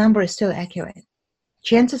if that number is still accurate.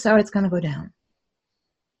 Chances are it's going to go down,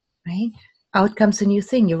 right? Out comes a new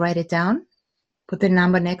thing. You write it down, put the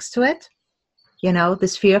number next to it.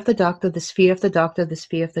 This fear of the doctor, this fear of the doctor, this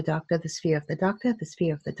fear of the doctor, this fear of the doctor, this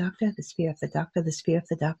fear of the doctor, this fear of the doctor, this fear of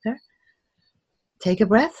the doctor. Take a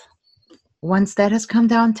breath, Once that has come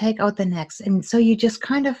down, take out the next. And so you just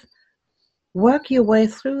kind of work your way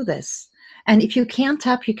through this. And if you can't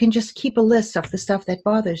tap, you can just keep a list of the stuff that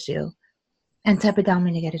bothers you and tap it down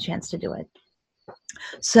when you get a chance to do it.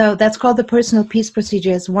 So that's called the personal peace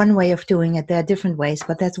procedure. It's one way of doing it. There are different ways,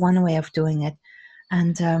 but that's one way of doing it.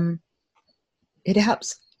 And it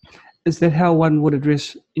helps. Is that how one would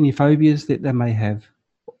address any phobias that they may have?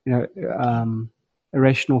 You know,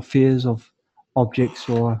 irrational fears of objects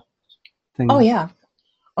or things? Oh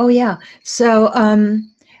yeah. So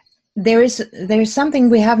there is something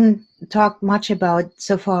we haven't talked much about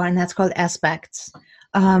so far, and that's called aspects.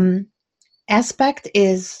 Aspect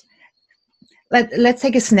is, let's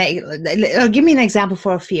take a snake. Give me an example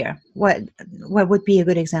for a fear. What would be a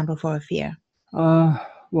good example for a fear?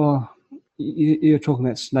 Well, you're talking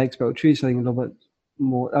about snakes, but we'll choose something a little bit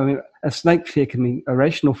more. I mean, a snake fear can be a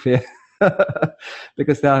rational fear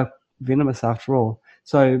because they are venomous after all.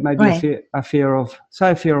 So maybe right. a fear of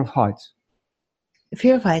heights.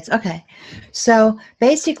 Fear of heights. Okay. So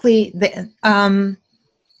basically,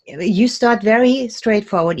 you start very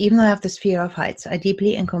straightforward. Even though I have this fear of heights, I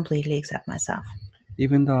deeply and completely accept myself.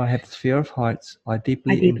 Even though I have this fear of heights, I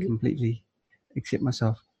deeply and completely accept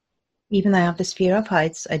myself. Even though I have this fear of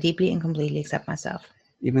heights, I deeply and completely accept myself.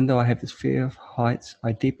 Even though I have this fear of heights,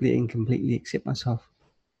 I deeply and completely accept myself.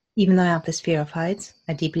 Even though I have this fear of heights,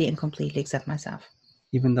 I deeply and completely accept myself.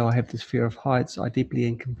 Even though I have this fear of heights, I deeply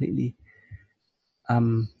and completely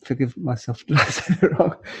forgive myself. Did I say it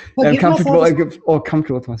wrong? I'm comfortable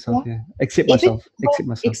with myself. Yeah. Accept myself.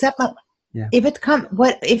 Yeah.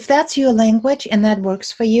 If that's your language and that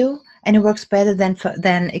works for you, and it works better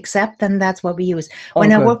than accept, then that's what we use.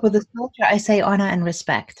 When I work with a soldier, I say honor and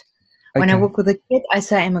respect. When I work with a kid, I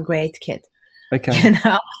say I'm a great kid. Okay.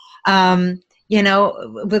 You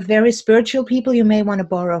know, with very spiritual people, you may want to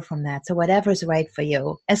borrow from that. So whatever is right for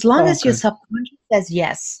you, as long as your subconscious says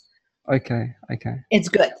yes. Okay. It's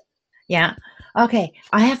good. Yeah. Okay.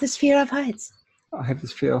 I have this fear of heights. I have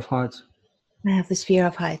this fear of heights. I have this fear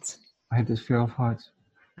of heights. I have this fear of heights.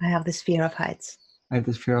 I have this fear of heights. I have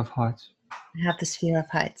this fear of heights. I have this fear of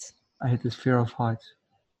heights. I have this fear of heights.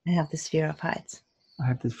 I have this fear of heights.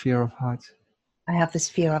 I have this fear of heights. I have this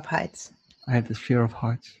fear of heights. I have this fear of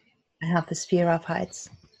heights. I have this fear of heights.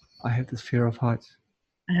 I have this fear of heights.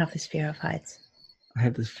 I have this fear of heights. I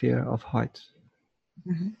have this fear of heights.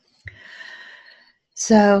 Mm-hmm.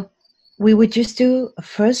 So we would just do a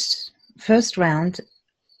first round,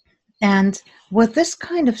 and with this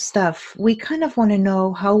kind of stuff, we kind of want to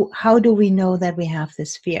know how do we know that we have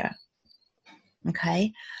this fear?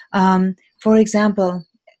 Okay. For example,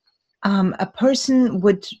 a person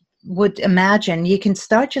would imagine, you can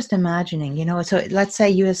start just imagining, you know, so let's say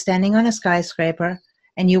you are standing on a skyscraper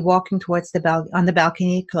and you're walking towards on the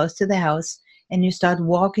balcony close to the house, and you start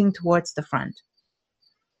walking towards the front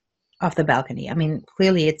of the balcony. I mean,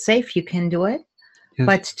 clearly it's safe, you can do it. Yes.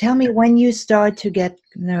 But tell me when you start to get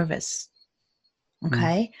nervous.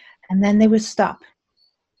 Okay. And then they will stop.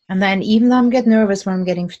 And then even though I'm getting nervous when I'm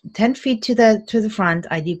getting 10 feet to the front,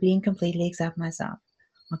 I deeply and completely accept myself.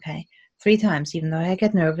 Okay. 3 times, even though I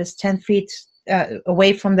get nervous, 10 feet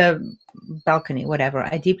away from the balcony, whatever,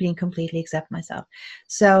 I deeply and completely accept myself.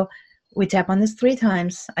 So we tap on this 3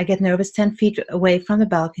 times. I get nervous 10 feet away from the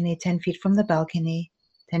balcony, 10 feet from the balcony,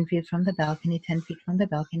 10 feet from the balcony, 10 feet from the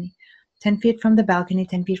balcony, 10 feet from the balcony,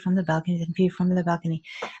 10 feet from the balcony, 10 feet from the balcony.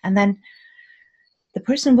 And then the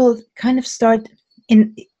person will kind of start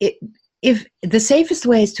if the safest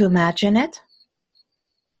way is to imagine it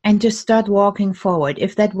and just start walking forward.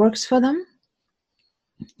 If that works for them,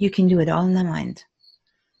 you can do it all in the mind,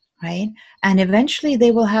 right? And eventually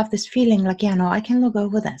they will have this feeling like, yeah, no, I can look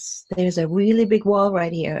over this. There's a really big wall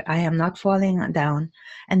right here. I am not falling down.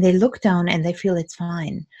 And they look down and they feel it's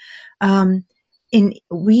fine.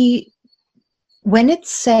 When it's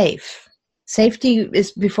safe, safety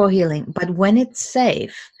is before healing, but when it's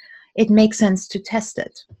safe, it makes sense to test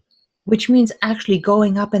it, which means actually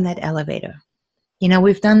going up in that elevator. You know,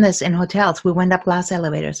 we've done this in hotels. We went up glass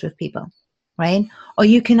elevators with people, right? Or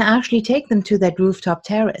you can actually take them to that rooftop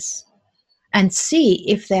terrace and see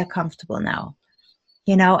if they're comfortable now.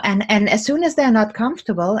 You know, and as soon as they're not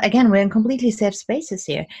comfortable, again, we're in completely safe spaces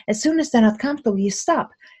here. As soon as they're not comfortable, you stop.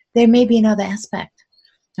 There may be another aspect,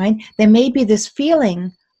 right? There may be this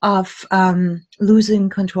feeling of losing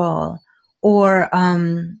control, or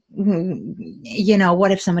you know,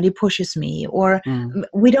 what if somebody pushes me, or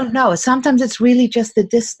we don't know. Sometimes it's really just the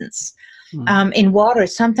distance. In water,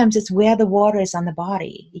 sometimes it's where the water is on the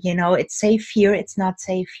body. You know, it's safe here, it's not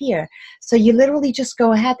safe here. So you literally just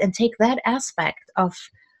go ahead and take that aspect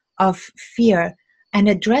of fear and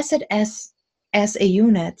address it as a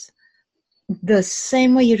unit the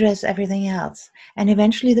same way you address everything else. And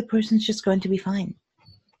eventually the person's just going to be fine.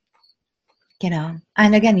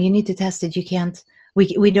 And again, you need to test it. You can't,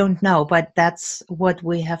 we don't know, but that's what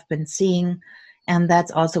we have been seeing. And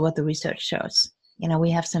that's also what the research shows.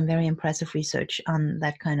 We have some very impressive research on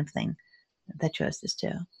that kind of thing that shows this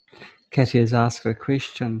too. Katie has asked a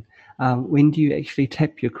question. When do you actually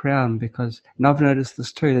tap your crown? Because, and I've noticed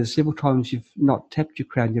this too, there's several times you've not tapped your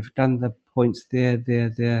crown. You've done the points there.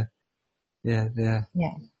 Yeah.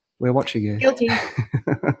 We're watching you. Guilty.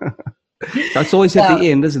 So it's always at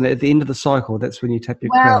the end, isn't it? At the end of the cycle, that's when you tap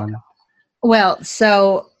your crown. Well,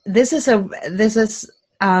 so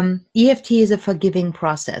EFT is a forgiving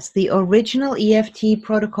process. The original EFT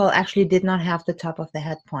protocol actually did not have the top of the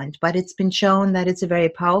head point, but it's been shown that it's a very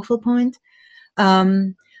powerful point.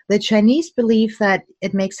 The Chinese believe that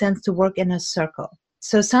it makes sense to work in a circle.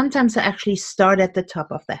 So sometimes I actually start at the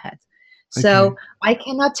top of the head. So okay. I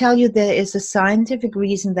cannot tell you there is a scientific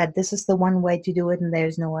reason that this is the one way to do it and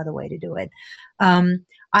there's no other way to do it.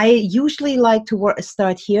 I usually like to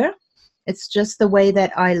start here. It's just the way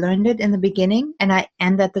that I learned it in the beginning, and I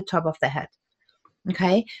end at the top of the head.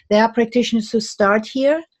 Okay? There are practitioners who start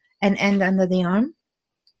here and end under the arm.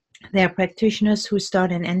 There are practitioners who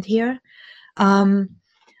start and end here.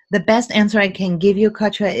 The best answer I can give you,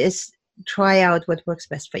 Katja, is try out what works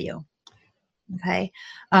best for you. Okay?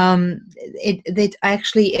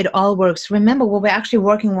 It all works. Remember, what we're actually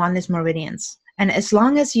working on is meridians. And as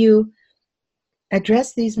long as you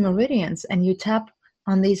address these meridians and you tap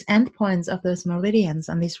on these endpoints of those meridians,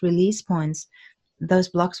 on these release points, those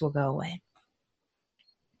blocks will go away.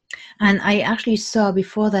 And I actually saw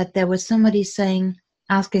before that there was somebody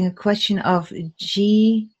asking a question of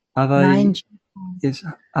G9. Yes,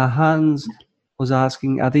 Hans was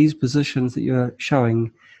asking, are these positions that you're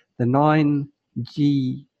showing the 9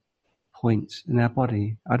 G points in our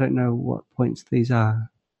body? I don't know what points these are.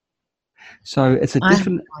 So it's a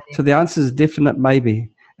definite. So the answer is definite, maybe.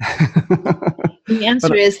 The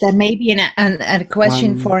answer is there may be a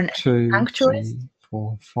question 1, for an 2, acupuncturist. 3,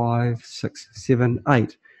 4, 5, 6, 7,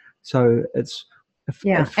 8. So it's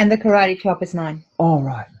and the karate chop is 9. Oh,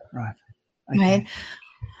 right. Okay.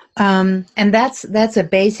 Right. And that's a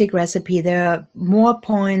basic recipe. There are more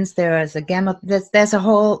points. There is a gamma. There's a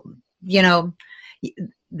whole.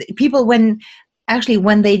 People when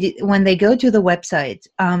they go to the website,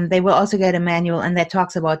 they will also get a manual and that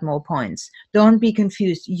talks about more points. Don't be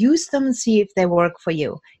confused. Use them and see if they work for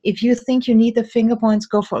you. If you think you need the finger points,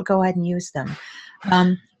 go ahead and use them.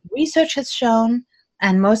 Research has shown,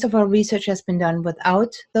 and most of our research has been done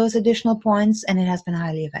without those additional points, and it has been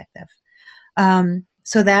highly effective.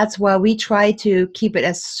 So that's why we try to keep it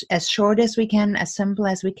as short as we can, as simple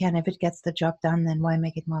as we can. If it gets the job done, then why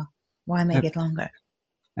make it more? Why make it longer?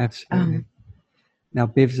 Absolutely. Now,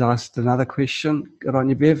 Bev's asked another question. Good on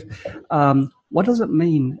you, Bev. What does it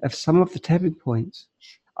mean if some of the tapping points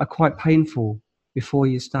are quite painful before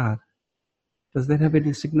you start? Does that have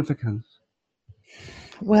any significance?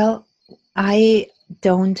 Well, I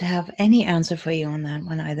don't have any answer for you on that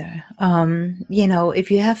one either. If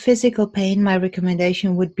you have physical pain, my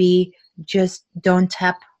recommendation would be just don't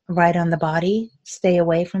tap right on the body. Stay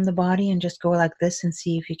away from the body and just go like this and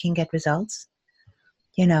see if you can get results.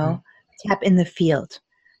 Tap in the field.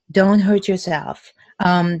 Don't hurt yourself.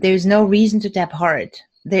 There's no reason to tap hard.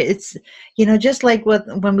 It's just like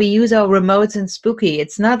when we use our remotes in Spooky,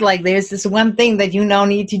 it's not like there's this one thing that you now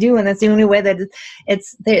need to do and that's the only way that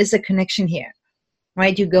there is a connection here,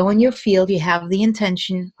 right? You go in your field, you have the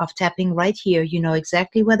intention of tapping right here. You know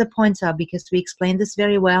exactly where the points are because we explained this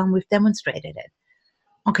very well and we've demonstrated it.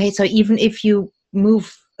 Okay, so even if you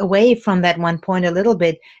move away from that one point a little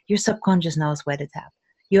bit, your subconscious knows where to tap.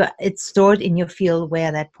 It's stored in your field where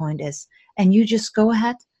that point is. And you just go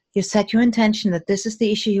ahead, you set your intention that this is the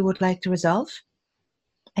issue you would like to resolve,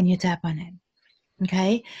 and you tap on it.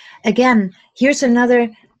 Okay? Again, here's another,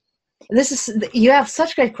 you have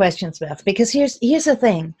such great questions, Beth, because here's the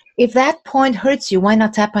thing. If that point hurts you, why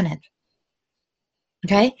not tap on it?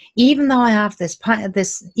 Okay? Even though I have this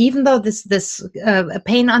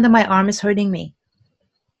pain under my arm is hurting me,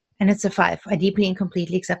 and it's a 5. I deeply and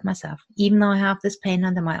completely accept myself. Even though I have this pain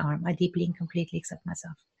under my arm, I deeply and completely accept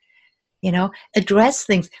myself. Address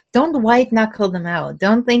things. Don't white knuckle them out.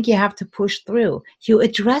 Don't think you have to push through. You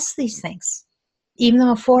address these things. Even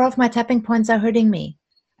though 4 of my tapping points are hurting me,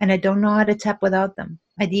 and I don't know how to tap without them,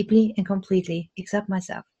 I deeply and completely accept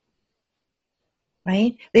myself.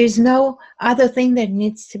 Right? There's no other thing that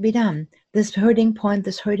needs to be done. This hurting point,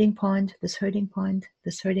 this hurting point, this hurting point,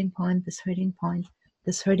 this hurting point, this hurting point,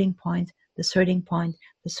 this hurting point, this hurting point,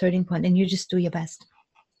 this hurting point, and you just do your best.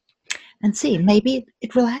 And see, maybe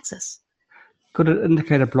it relaxes. Could it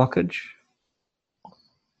indicate a blockage?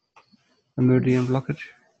 A meridian blockage?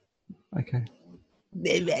 Okay.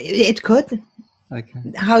 It could. Okay.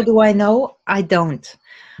 How do I know? I don't.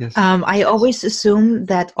 Yes. I always assume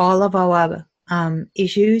that all of our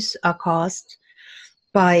issues are caused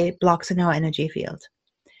by blocks in our energy field.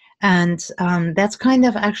 And that's kind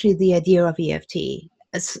of actually the idea of EFT.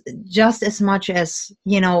 It's just as much as,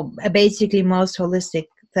 basically most holistic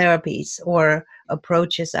therapies or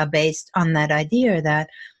approaches are based on that idea that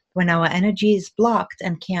when our energy is blocked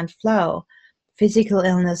and can't flow, physical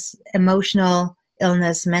illness, emotional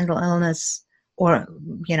illness, mental illness, or,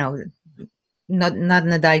 not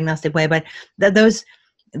in a diagnostic way, but those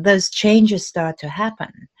changes start to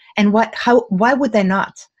happen. And why would they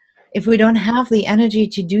not? If we don't have the energy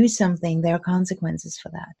to do something, there are consequences for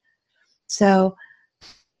that. So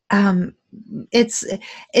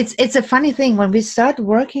it's a funny thing when we start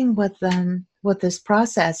working with this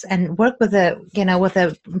process and work with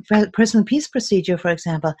a personal peace procedure, for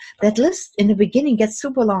example. That list in the beginning gets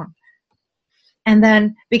super long, and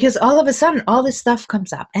then because all of a sudden all this stuff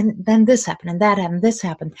comes up, and then this happened and that happened, this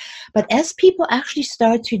happened. But as people actually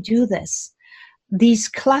start to do this, this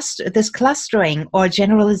clustering or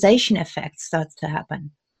generalization effect starts to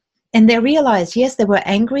happen. And they realize, yes, they were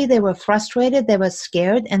angry, they were frustrated, they were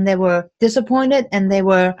scared, and they were disappointed, and they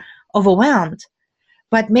were overwhelmed.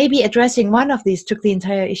 But maybe addressing one of these took the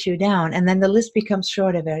entire issue down, and then the list becomes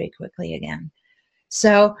shorter very quickly again.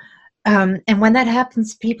 So, and when that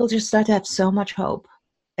happens, people just start to have so much hope.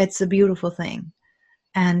 It's a beautiful thing.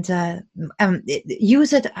 And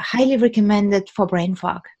use it, highly recommended for brain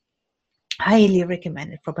fog. Highly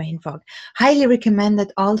recommended for brain fog. Highly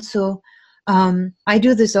recommended also. I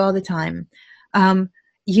do this all the time.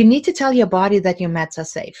 You need to tell your body that your meds are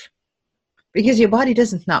safe, because your body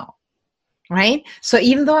doesn't know, right? So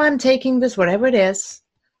even though I'm taking this, whatever it is,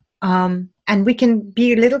 and we can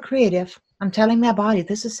be a little creative, I'm telling my body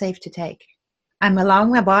this is safe to take. I'm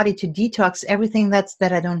allowing my body to detox everything that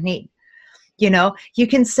I don't need. You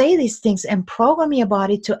can say these things and program your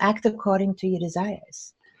body to act according to your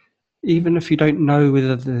desires. Even if you don't know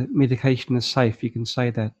whether the medication is safe, you can say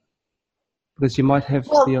that, because you might have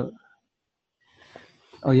your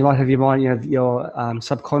mind, your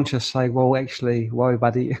subconscious say, "Well, actually, whoa,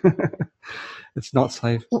 buddy, it's not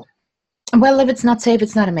safe." Well, if it's not safe,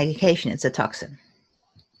 it's not a medication; it's a toxin,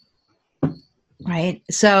 right?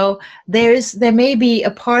 So there may be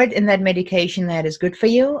a part in that medication that is good for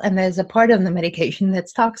you, and there's a part of the medication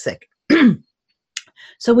that's toxic.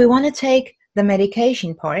 So we want to take the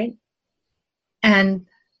medication part and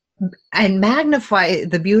magnify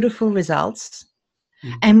the beautiful results,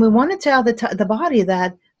 and we want to tell the body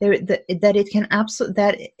that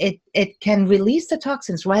it can release the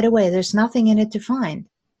toxins right away. There's nothing in it to find,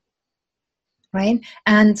 right?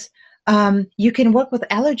 And you can work with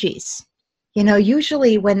allergies.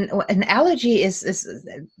 Usually when an allergy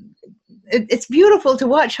it's beautiful to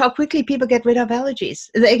watch how quickly people get rid of allergies.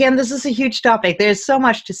 Again, this is a huge topic. There's so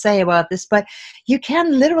much to say about this, but you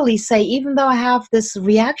can literally say, even though I have this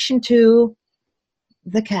reaction to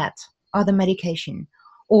the cat or the medication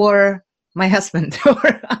or my husband or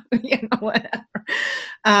whatever,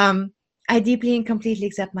 I deeply and completely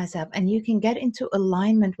accept myself. And you can get into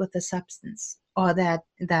alignment with the substance or that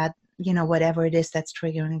whatever it is that's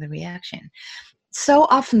triggering the reaction. So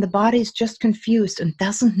often the body is just confused and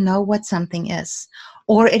doesn't know what something is,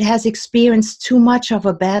 or it has experienced too much of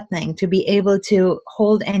a bad thing to be able to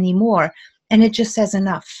hold anymore, and it just says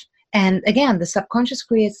enough. And again, the subconscious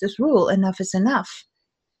creates this rule: enough is enough.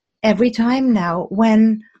 Every time now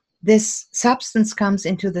when this substance comes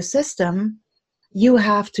into the system, you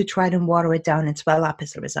have to try to water it down and swell up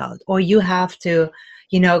as a result, or you have to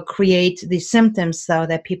create the symptoms so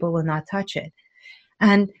that people will not touch it.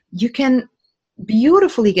 And you can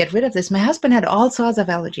beautifully get rid of this. My husband had all sorts of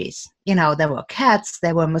allergies. There were cats,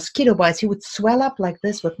 there were mosquito bites. He would swell up like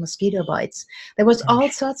this with mosquito bites. There was all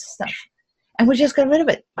sorts of stuff, and we just got rid of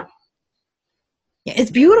it. It's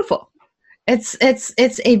beautiful. It's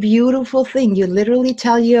a beautiful thing. You literally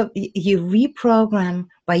you reprogram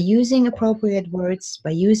by using appropriate words, by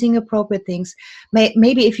using appropriate things.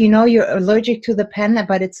 Maybe if you're allergic to the pen,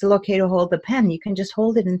 but it's still okay to hold the pen, you can just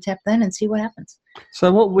hold it and tap then and see what happens.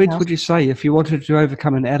 So what words would you say if you wanted to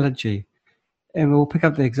overcome an allergy? And we'll pick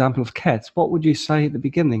up the example of cats. What would you say at the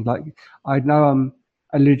beginning? Like, I know I'm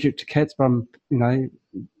allergic to cats, but I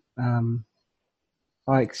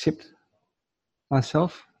accept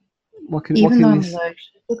myself. Even though I'm allergic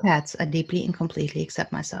to cats, I deeply and completely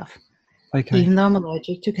accept myself. Okay. Even though I'm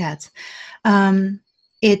allergic to cats.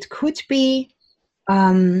 It could be,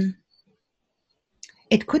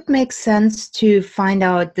 it could make sense to find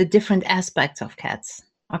out the different aspects of cats.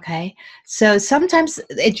 Okay, so sometimes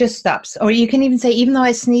it just stops, or you can even say, even though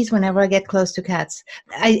I sneeze whenever I get close to cats.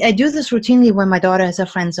 I do this routinely when my daughter has her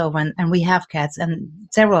friends over, and we have cats, and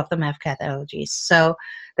several of them have cat allergies, so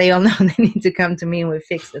they all know they need to come to me and we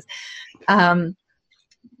fix this.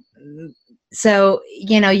 So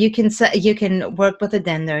you can work with the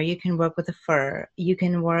dander, you can work with the fur, you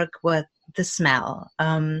can work with the smell.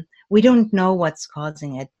 We don't know what's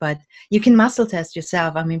causing it, but you can muscle test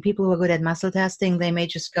yourself. I mean, people who are good at muscle testing, they may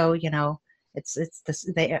just go, it's this.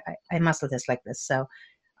 I muscle test like this, so,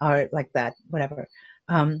 or like that, whatever.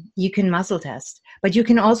 You can muscle test, but you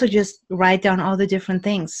can also just write down all the different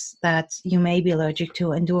things that you may be allergic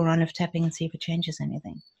to and do a run of tapping and see if it changes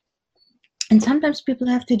anything. And sometimes people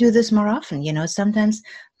have to do this more often. Sometimes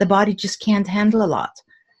the body just can't handle a lot,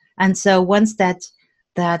 and so once that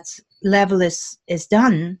level is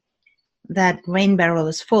done, that rain barrel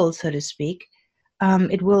is full, so to speak,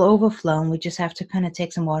 it will overflow, and we just have to kind of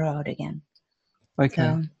take some water out again. Okay.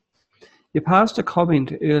 So, you passed a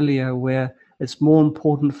comment earlier where it's more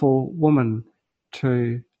important for women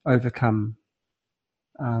to overcome,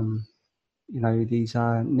 these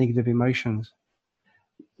negative emotions.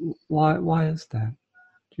 Why is that?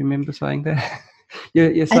 Do you remember saying that?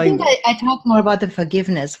 You're saying. I think I talked more about the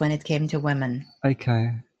forgiveness when it came to women.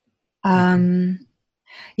 Okay.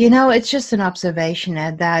 It's just an observation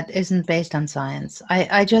that isn't based on science.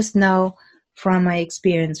 I just know from my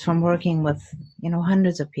experience from working with,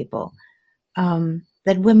 hundreds of people,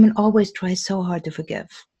 that women always try so hard to forgive.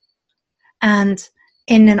 And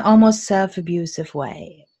in an almost self-abusive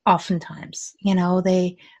way, oftentimes,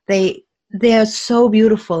 they are so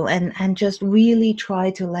beautiful and just really try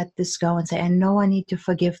to let this go and say, I know I need to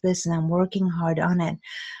forgive this and I'm working hard on it.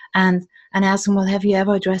 And ask them, well, have you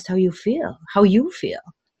ever addressed how you feel?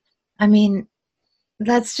 I mean,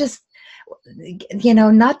 that's just,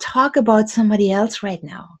 not talk about somebody else right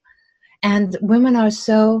now. And women are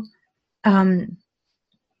so,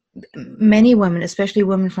 many women, especially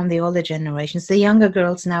women from the older generations, the younger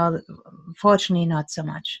girls now, fortunately, not so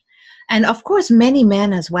much. And of course, many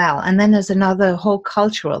men as well. And then there's another whole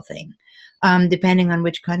cultural thing, depending on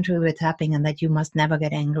which country we're tapping, and that you must never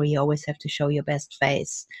get angry. You always have to show your best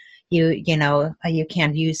face. You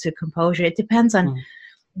can't use the composure. It depends on,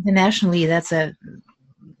 internationally, that's a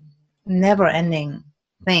never-ending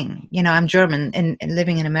thing. I'm German and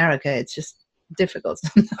living in America. It's just difficult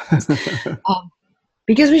sometimes.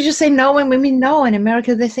 Because we just say no when we mean no. In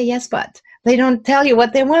America, they say yes, but they don't tell you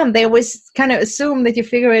what they want. They always kind of assume that you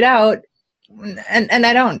figure it out, and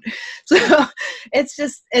I don't. So it's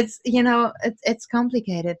just, it's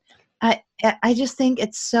complicated. I just think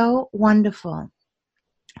it's so wonderful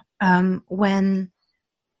when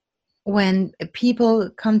people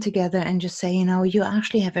come together and just say, you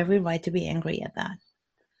actually have every right to be angry at that,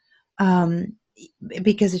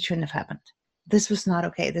 because it shouldn't have happened. This was not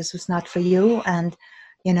okay. This was not for you. And,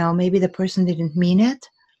 maybe the person didn't mean it.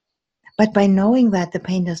 But by knowing that, the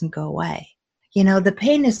pain doesn't go away. The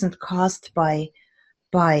pain isn't caused by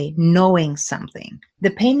knowing something.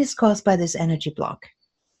 The pain is caused by this energy block.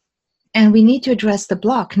 And we need to address the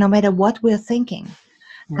block no matter what we're thinking.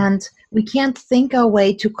 And we can't think our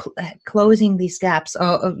way to closing these gaps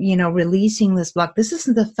or, releasing this block. This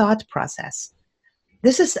isn't a thought process.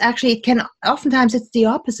 This is actually, oftentimes it's the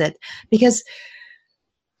opposite, because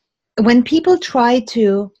when people try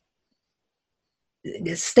to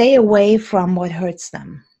stay away from what hurts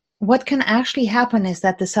them, what can actually happen is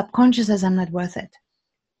that the subconscious says, I'm not worth it.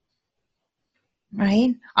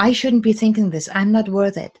 Right? I shouldn't be thinking this. I'm not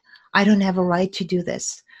worth it. I don't have a right to do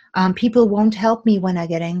this. People won't help me when I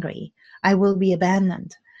get angry. I will be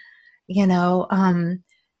abandoned.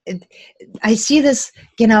 I see this,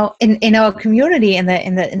 in our community, in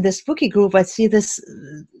the spooky group. I see this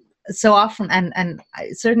so often, and I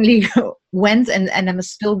certainly went and I'm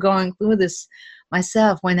still going through this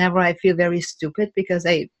myself whenever I feel very stupid because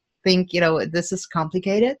I think, this is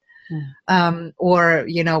complicated, or,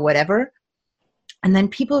 whatever. And then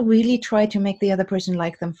people really try to make the other person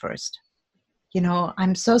like them first.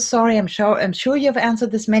 I'm so sorry. I'm sure you've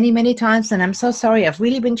answered this many, many times, and I'm so sorry. I've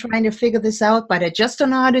really been trying to figure this out, but I just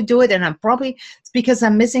don't know how to do it. And it's because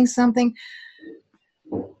I'm missing something.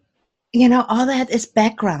 All that is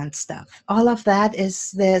background stuff. All of that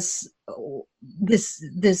is this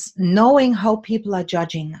knowing how people are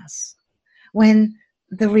judging us, when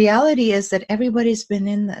the reality is that everybody's been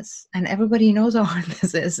in this and everybody knows how hard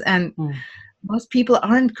this is. And most people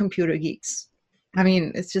aren't computer geeks. I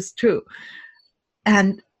mean, it's just true.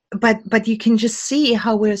 But you can just see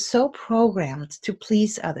how we're so programmed to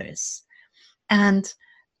please others. And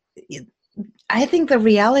I think the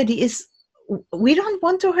reality is we don't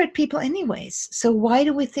want to hurt people anyways. So why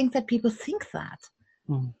do we think that people think that?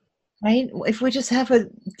 Mm. Right? If we just have a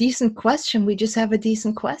decent question, we just have a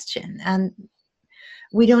decent question. And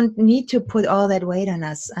we don't need to put all that weight on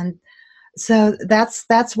us. And so that's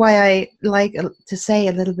why I like to say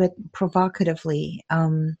a little bit provocatively,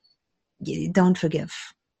 don't forgive.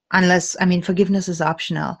 Unless, I mean, forgiveness is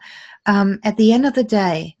optional. At the end of the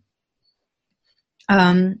day,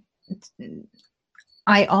 I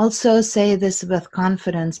also say this with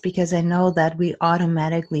confidence because I know that we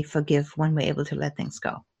automatically forgive when we're able to let things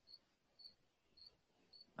go.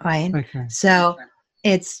 Right? Okay. So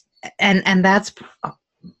it's, and that's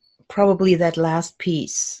probably that last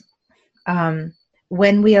piece.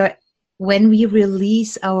 When we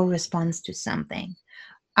release our response to something,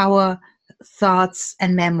 our thoughts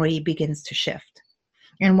and memory begins to shift.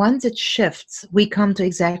 And once it shifts, we come to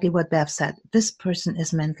exactly what Bev said. This person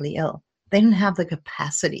is mentally ill. They don't have the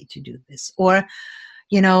capacity to do this. Or,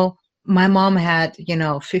 my mom had,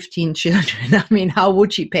 15 children. I mean, how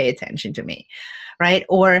would she pay attention to me? Right?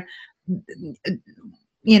 Or,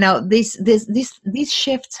 these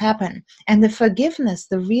shifts happen. And the forgiveness,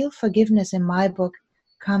 the real forgiveness in my book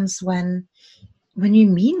comes when we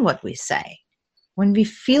mean what we say, when we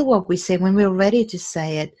feel what we say, when we're ready to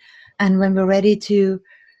say it, and when we're ready to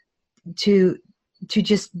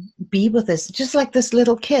just be with this, just like this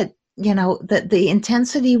little kid, the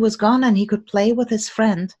intensity was gone and he could play with his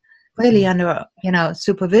friend, clearly under,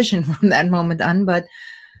 supervision from that moment on, but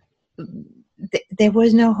there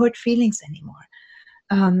was no hurt feelings anymore.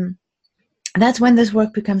 That's when this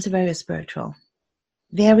work becomes very spiritual,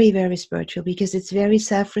 very, very spiritual, because it's very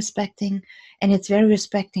self-respecting and it's very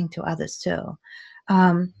respecting to others too.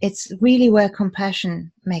 It's really where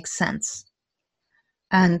compassion makes sense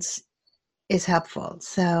and is helpful.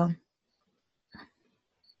 So,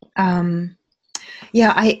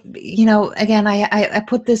 yeah, I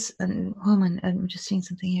put this, hold on, I'm just seeing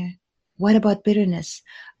something here. What about bitterness?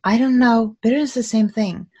 I don't know. Bitterness is the same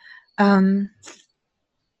thing.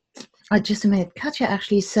 Just a minute. Katja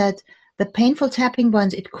actually said the painful tapping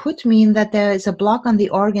points, it could mean that there is a block on the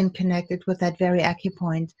organ connected with that very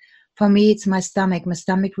acupoint. For me, it's my stomach. My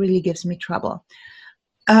stomach really gives me trouble.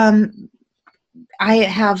 I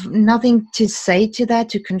have nothing to say to that,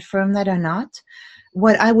 to confirm that or not.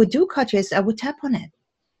 What I would do, Katja, is I would tap on it,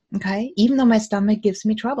 okay? Even though my stomach gives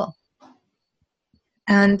me trouble.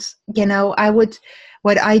 And,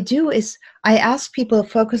 what I do is I ask people,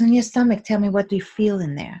 focus on your stomach. Tell me, what do you feel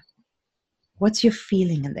in there? What's your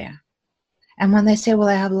feeling in there? And when they say, well,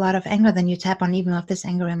 I have a lot of anger, then you tap on, even if there's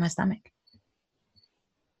anger in my stomach.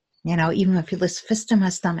 Even if I feel this fist in my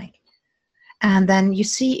stomach. And then you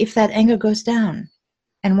see if that anger goes down.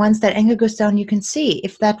 And once that anger goes down, you can see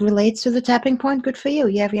if that relates to the tapping point. Good for you.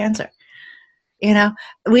 You have your answer.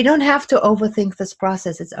 We don't have to overthink this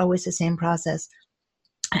process. It's always the same process.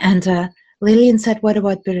 And Lillian said, what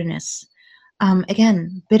about bitterness?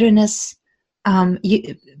 Again, bitterness,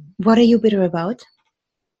 what are you bitter about?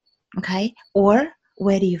 Okay. Or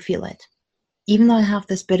where do you feel it? Even though I have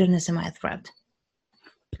this bitterness in my throat.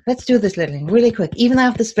 Let's do this, Lillian, really quick. Even though I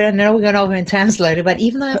have this bitterness, now we're going over and translate it, but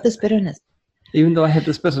even though I have this bitterness. Even though I have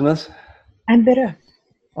this bitterness. I'm bitter.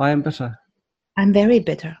 I am bitter. I'm very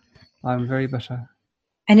bitter. I'm very bitter.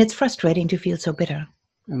 And it's frustrating to feel so bitter.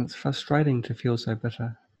 And it's frustrating to feel so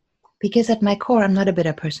bitter. Because at my core, I'm not a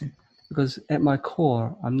bitter person. Because at my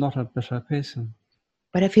core, I'm not a bitter person.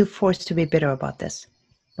 But I feel forced to be bitter about this.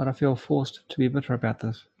 But I feel forced to be bitter about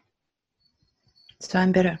this. So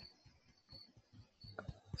I'm bitter.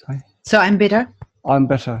 Sorry? So I'm bitter. I'm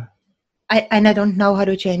bitter. And I don't know how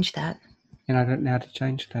to change that. And I don't know how to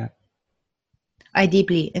change that. I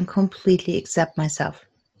deeply and completely accept myself.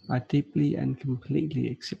 I deeply and completely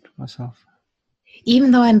accept myself.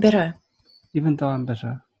 Even though I'm bitter. Even though I'm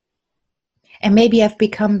bitter. And maybe I've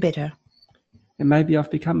become bitter. And maybe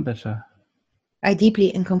I've become bitter. I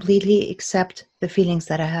deeply and completely accept the feelings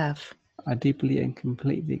that I have. I deeply and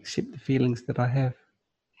completely accept the feelings that I have.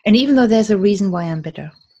 And even though there's a reason why I'm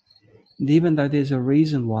bitter. And even though there's a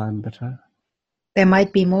reason why I'm bitter. There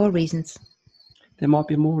might be more reasons. There might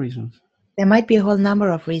be more reasons. There might be a whole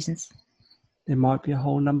number of reasons. There might be a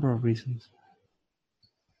whole number of reasons.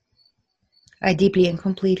 I deeply and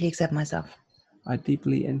completely accept myself. I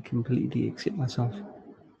deeply and completely accept myself.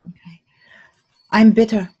 Okay. I'm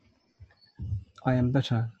bitter. I am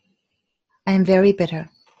bitter. I am very bitter.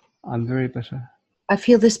 I'm very bitter. I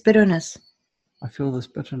feel this bitterness. I feel this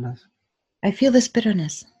bitterness. I feel this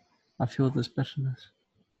bitterness. I feel this bitterness.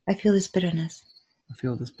 I feel this bitterness. I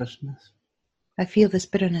feel this bitterness. I feel this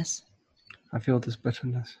bitterness. I feel this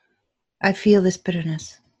bitterness. I feel this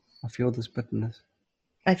bitterness. I feel this bitterness.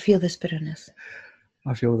 I feel this bitterness.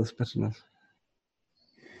 I feel this bitterness.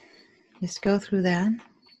 Just go through that.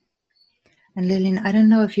 And Lillian, I don't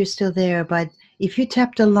know if you're still there, but if you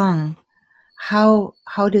tapped along, how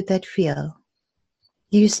did that feel?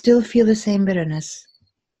 Do you still feel the same bitterness?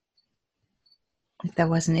 If that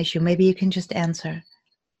was an issue, maybe you can just answer.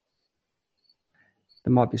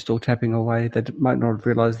 They might be still tapping away. They might not have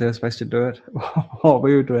realized they were supposed to do it while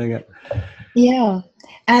we were doing it. Yeah,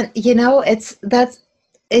 and you know, it's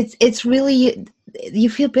really, you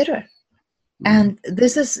feel bitter, and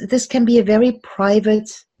this can be a very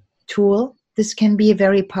private tool. This can be a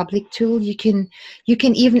very public tool. You can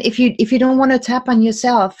even, if you don't want to tap on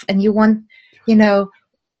yourself and you want, you know,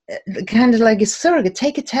 kind of like a surrogate,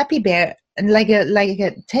 take a tappy bear and like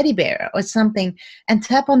a teddy bear or something, and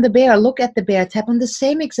tap on the bear. Look at the bear. Tap on the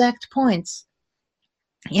same exact points.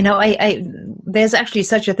 You know, I there's actually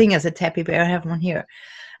such a thing as a tappy bear. I have one here,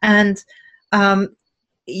 and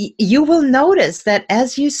you will notice that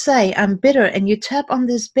as you say, I'm bitter, and you tap on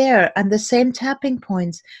this bear and the same tapping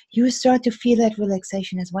points, you start to feel that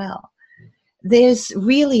relaxation as well. There's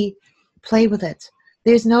really, play with it.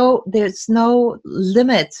 There's no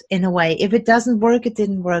limit in a way. If it doesn't work, it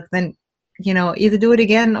didn't work. Then, you know, either do it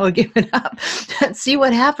again or give it up. See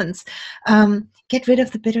what happens. Get rid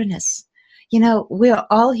of the bitterness. You know, we're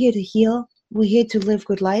all here to heal. We're here to live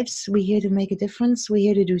good lives. We're here to make a difference. We're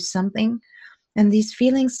here to do something. And these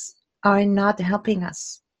feelings are not helping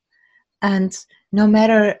us. And no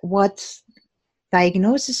matter what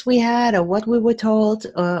diagnosis we had or what we were told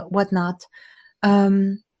or whatnot,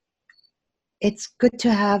 it's good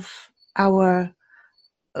to have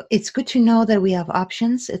it's good to know that we have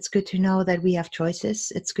options. It's good to know that we have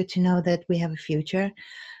choices. It's good to know that we have a future.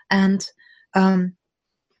 And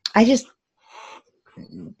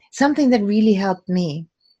something that really helped me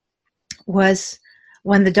was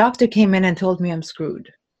when the doctor came in and told me I'm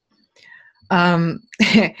screwed.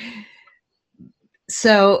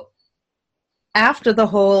 So after the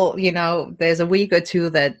whole, you know, there's a week or two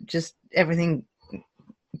that just everything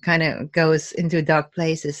kind of goes into dark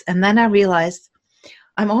places. And then I realized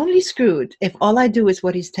I'm only screwed if all I do is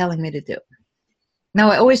what he's telling me to do. Now,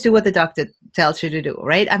 I always do what the doctor tells you to do,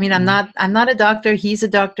 right? I mean, I'm not a doctor. He's a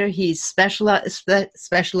doctor. He's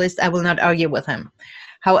specialist. I will not argue with him.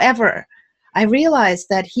 However, I realized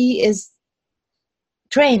that he is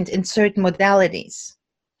trained in certain modalities,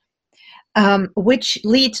 which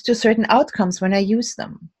leads to certain outcomes when I use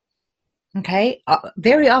them. Okay?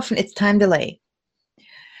 Very often it's time delay.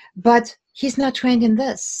 But he's not trained in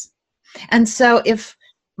this. And so if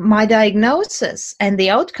my diagnosis and the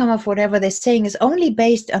outcome of whatever they're saying is only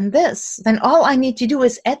based on this, then all I need to do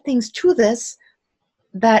is add things to this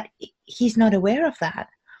that he's not aware of that.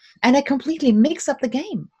 And I completely mix up the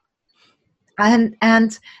game.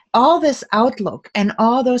 And all this outlook and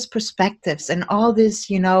all those perspectives and all this,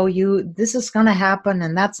 you know, this is going to happen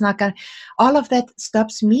and that's not going to, all of that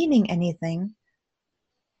stops meaning anything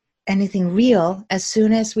real as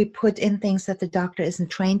soon as we put in things that the doctor isn't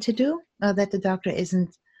trained to do, or that the doctor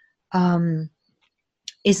isn't allowed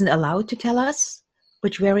to tell us,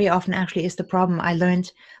 which very often actually is the problem. I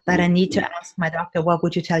learned that I need to ask my doctor, what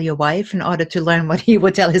would you tell your wife, in order to learn what he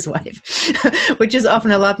would tell his wife, which is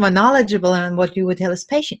often a lot more knowledgeable than what you would tell his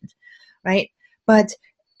patient, right? But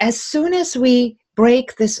as soon as we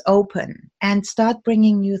break this open and start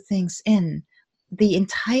bringing new things in, the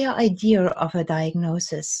entire idea of a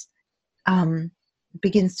diagnosis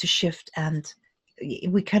begins to shift, and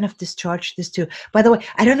we kind of discharge this too. By the way,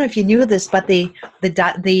 I don't know if you knew this, but the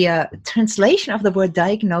translation of the word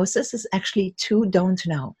diagnosis is actually to don't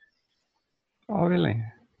know. Oh, really?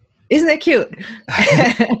 Isn't that cute?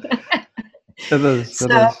 It is.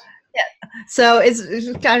 Yeah. So it's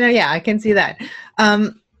kind of, yeah, I can see that.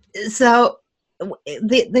 So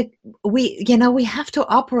we have to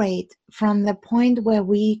operate from the point where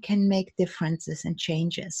we can make differences and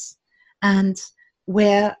changes, and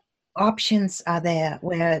where options are there,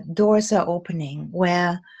 where doors are opening,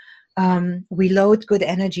 where we load good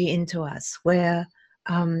energy into us, where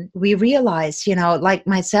we realize, you know, like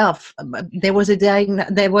myself, there was a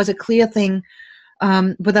clear thing,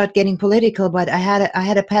 without getting political, but I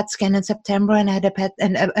had a PET scan in September, and I had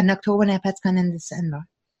in October, and I had a PET scan in December.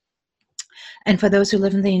 And for those who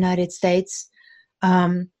live in the United States,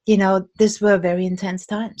 you know, these were very intense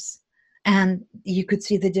times, and you could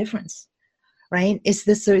see the difference. Right? Is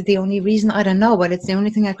this the only reason? I don't know, but it's the only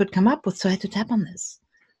thing I could come up with, so I had to tap on this.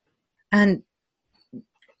 And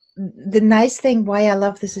the nice thing why I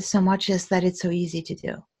love this is so much is that it's so easy to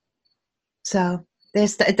do. So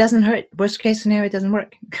it doesn't hurt. Worst case scenario, it doesn't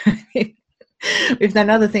work. We've done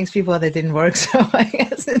other things before that didn't work, so I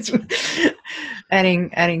guess it's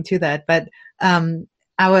adding to that. But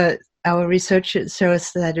our research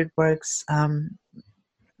shows that it works.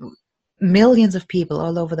 Millions of people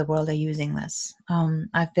all over the world are using this.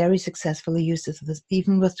 I've very successfully used this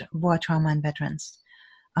even with war trauma and veterans.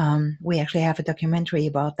 We actually have a documentary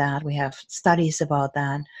about that. We have studies about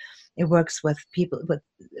that. It works with people with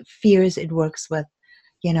fears. It works with,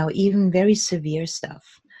 even very severe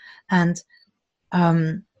stuff. And,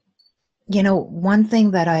 one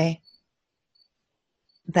thing that I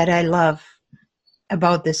love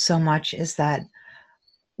about this so much is that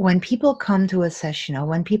when people come to a session or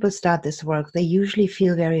when people start this work, they usually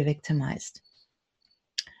feel very victimized.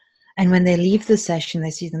 And when they leave the session, they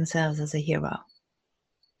see themselves as a hero.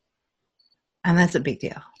 And that's a big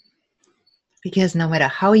deal. Because no matter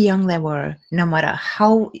how young they were, no matter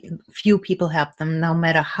how few people helped them, no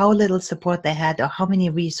matter how little support they had or how many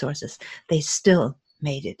resources, they still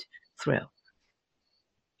made it through.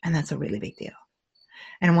 And that's a really big deal.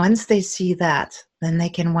 And once they see that, then they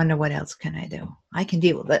can wonder, what else can I do? I can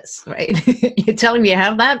deal with this, right? You're telling me you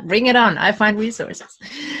have that? Bring it on. I find resources.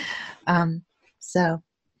 So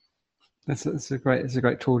it's a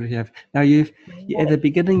great tool to have. Now, at the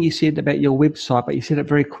beginning you said about your website, but you said it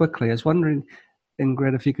very quickly. I was wondering,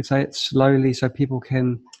 Ingrid, if you could say it slowly so people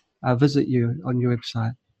can visit you on your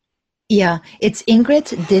website. Yeah, it's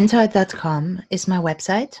ingriddinter.com is my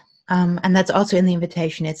website. And that's also in the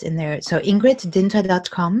invitation. It's in there. So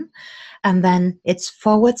ingriddinter.com, and then it's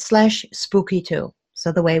 /spooky2.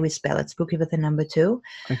 So the way we spell it, spooky with the number 2.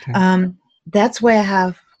 Okay. That's where I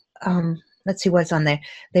have, let's see what's on there.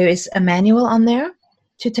 There is a manual on there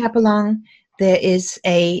to tap along. There is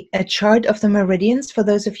a chart of the meridians. For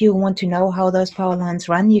those of you who want to know how those power lines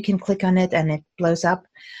run, you can click on it and it blows up.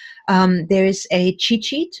 There is a cheat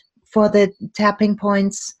sheet for the tapping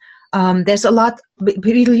points. There's a lot.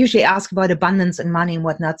 People usually ask about abundance and money and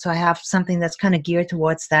whatnot, so I have something that's kind of geared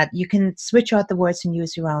towards that. You can switch out the words and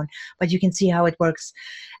use your own, but you can see how it works.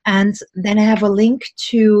 And then I have a link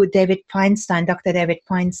to David Feinstein, Dr. David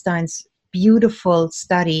Feinstein's beautiful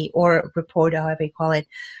study or report, however you call it,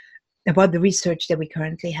 about the research that we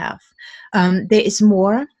currently have. There is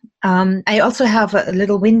more. I also have a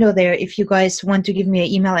little window there if you guys want to give me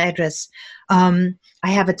an email address. I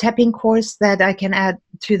have a tapping course that I can add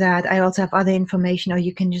to that. I also have other information, or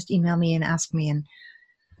you can just email me and ask me, and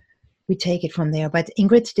we take it from there. But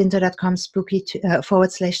ingriddinter.com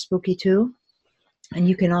 /spooky2. And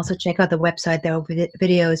you can also check out the website. There are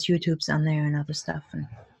videos, YouTubes on there, and other stuff. And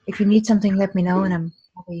if you need something, let me know, and I'm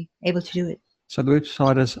probably able to do it. So the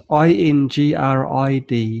website is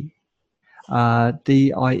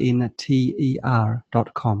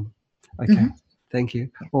ingriddinter.com. Okay, Mm-hmm. Thank you.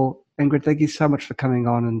 Well, Ingrid, thank you so much for coming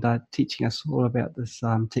on and teaching us all about this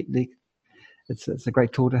technique. It's a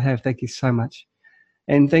great tool to have. Thank you so much.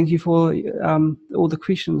 And thank you for all the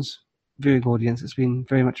questions, viewing audience. It's been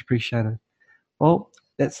very much appreciated. Well,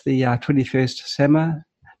 that's the 21st SAMR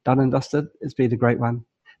done and dusted. It's been a great one.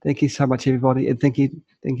 Thank you so much, everybody. And thank you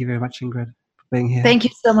very much, Ingrid, for being here. Thank you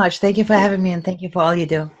so much. Thank you for having me, and thank you for all you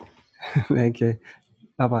do. Thank you.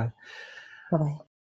 Bye-bye. Bye-bye.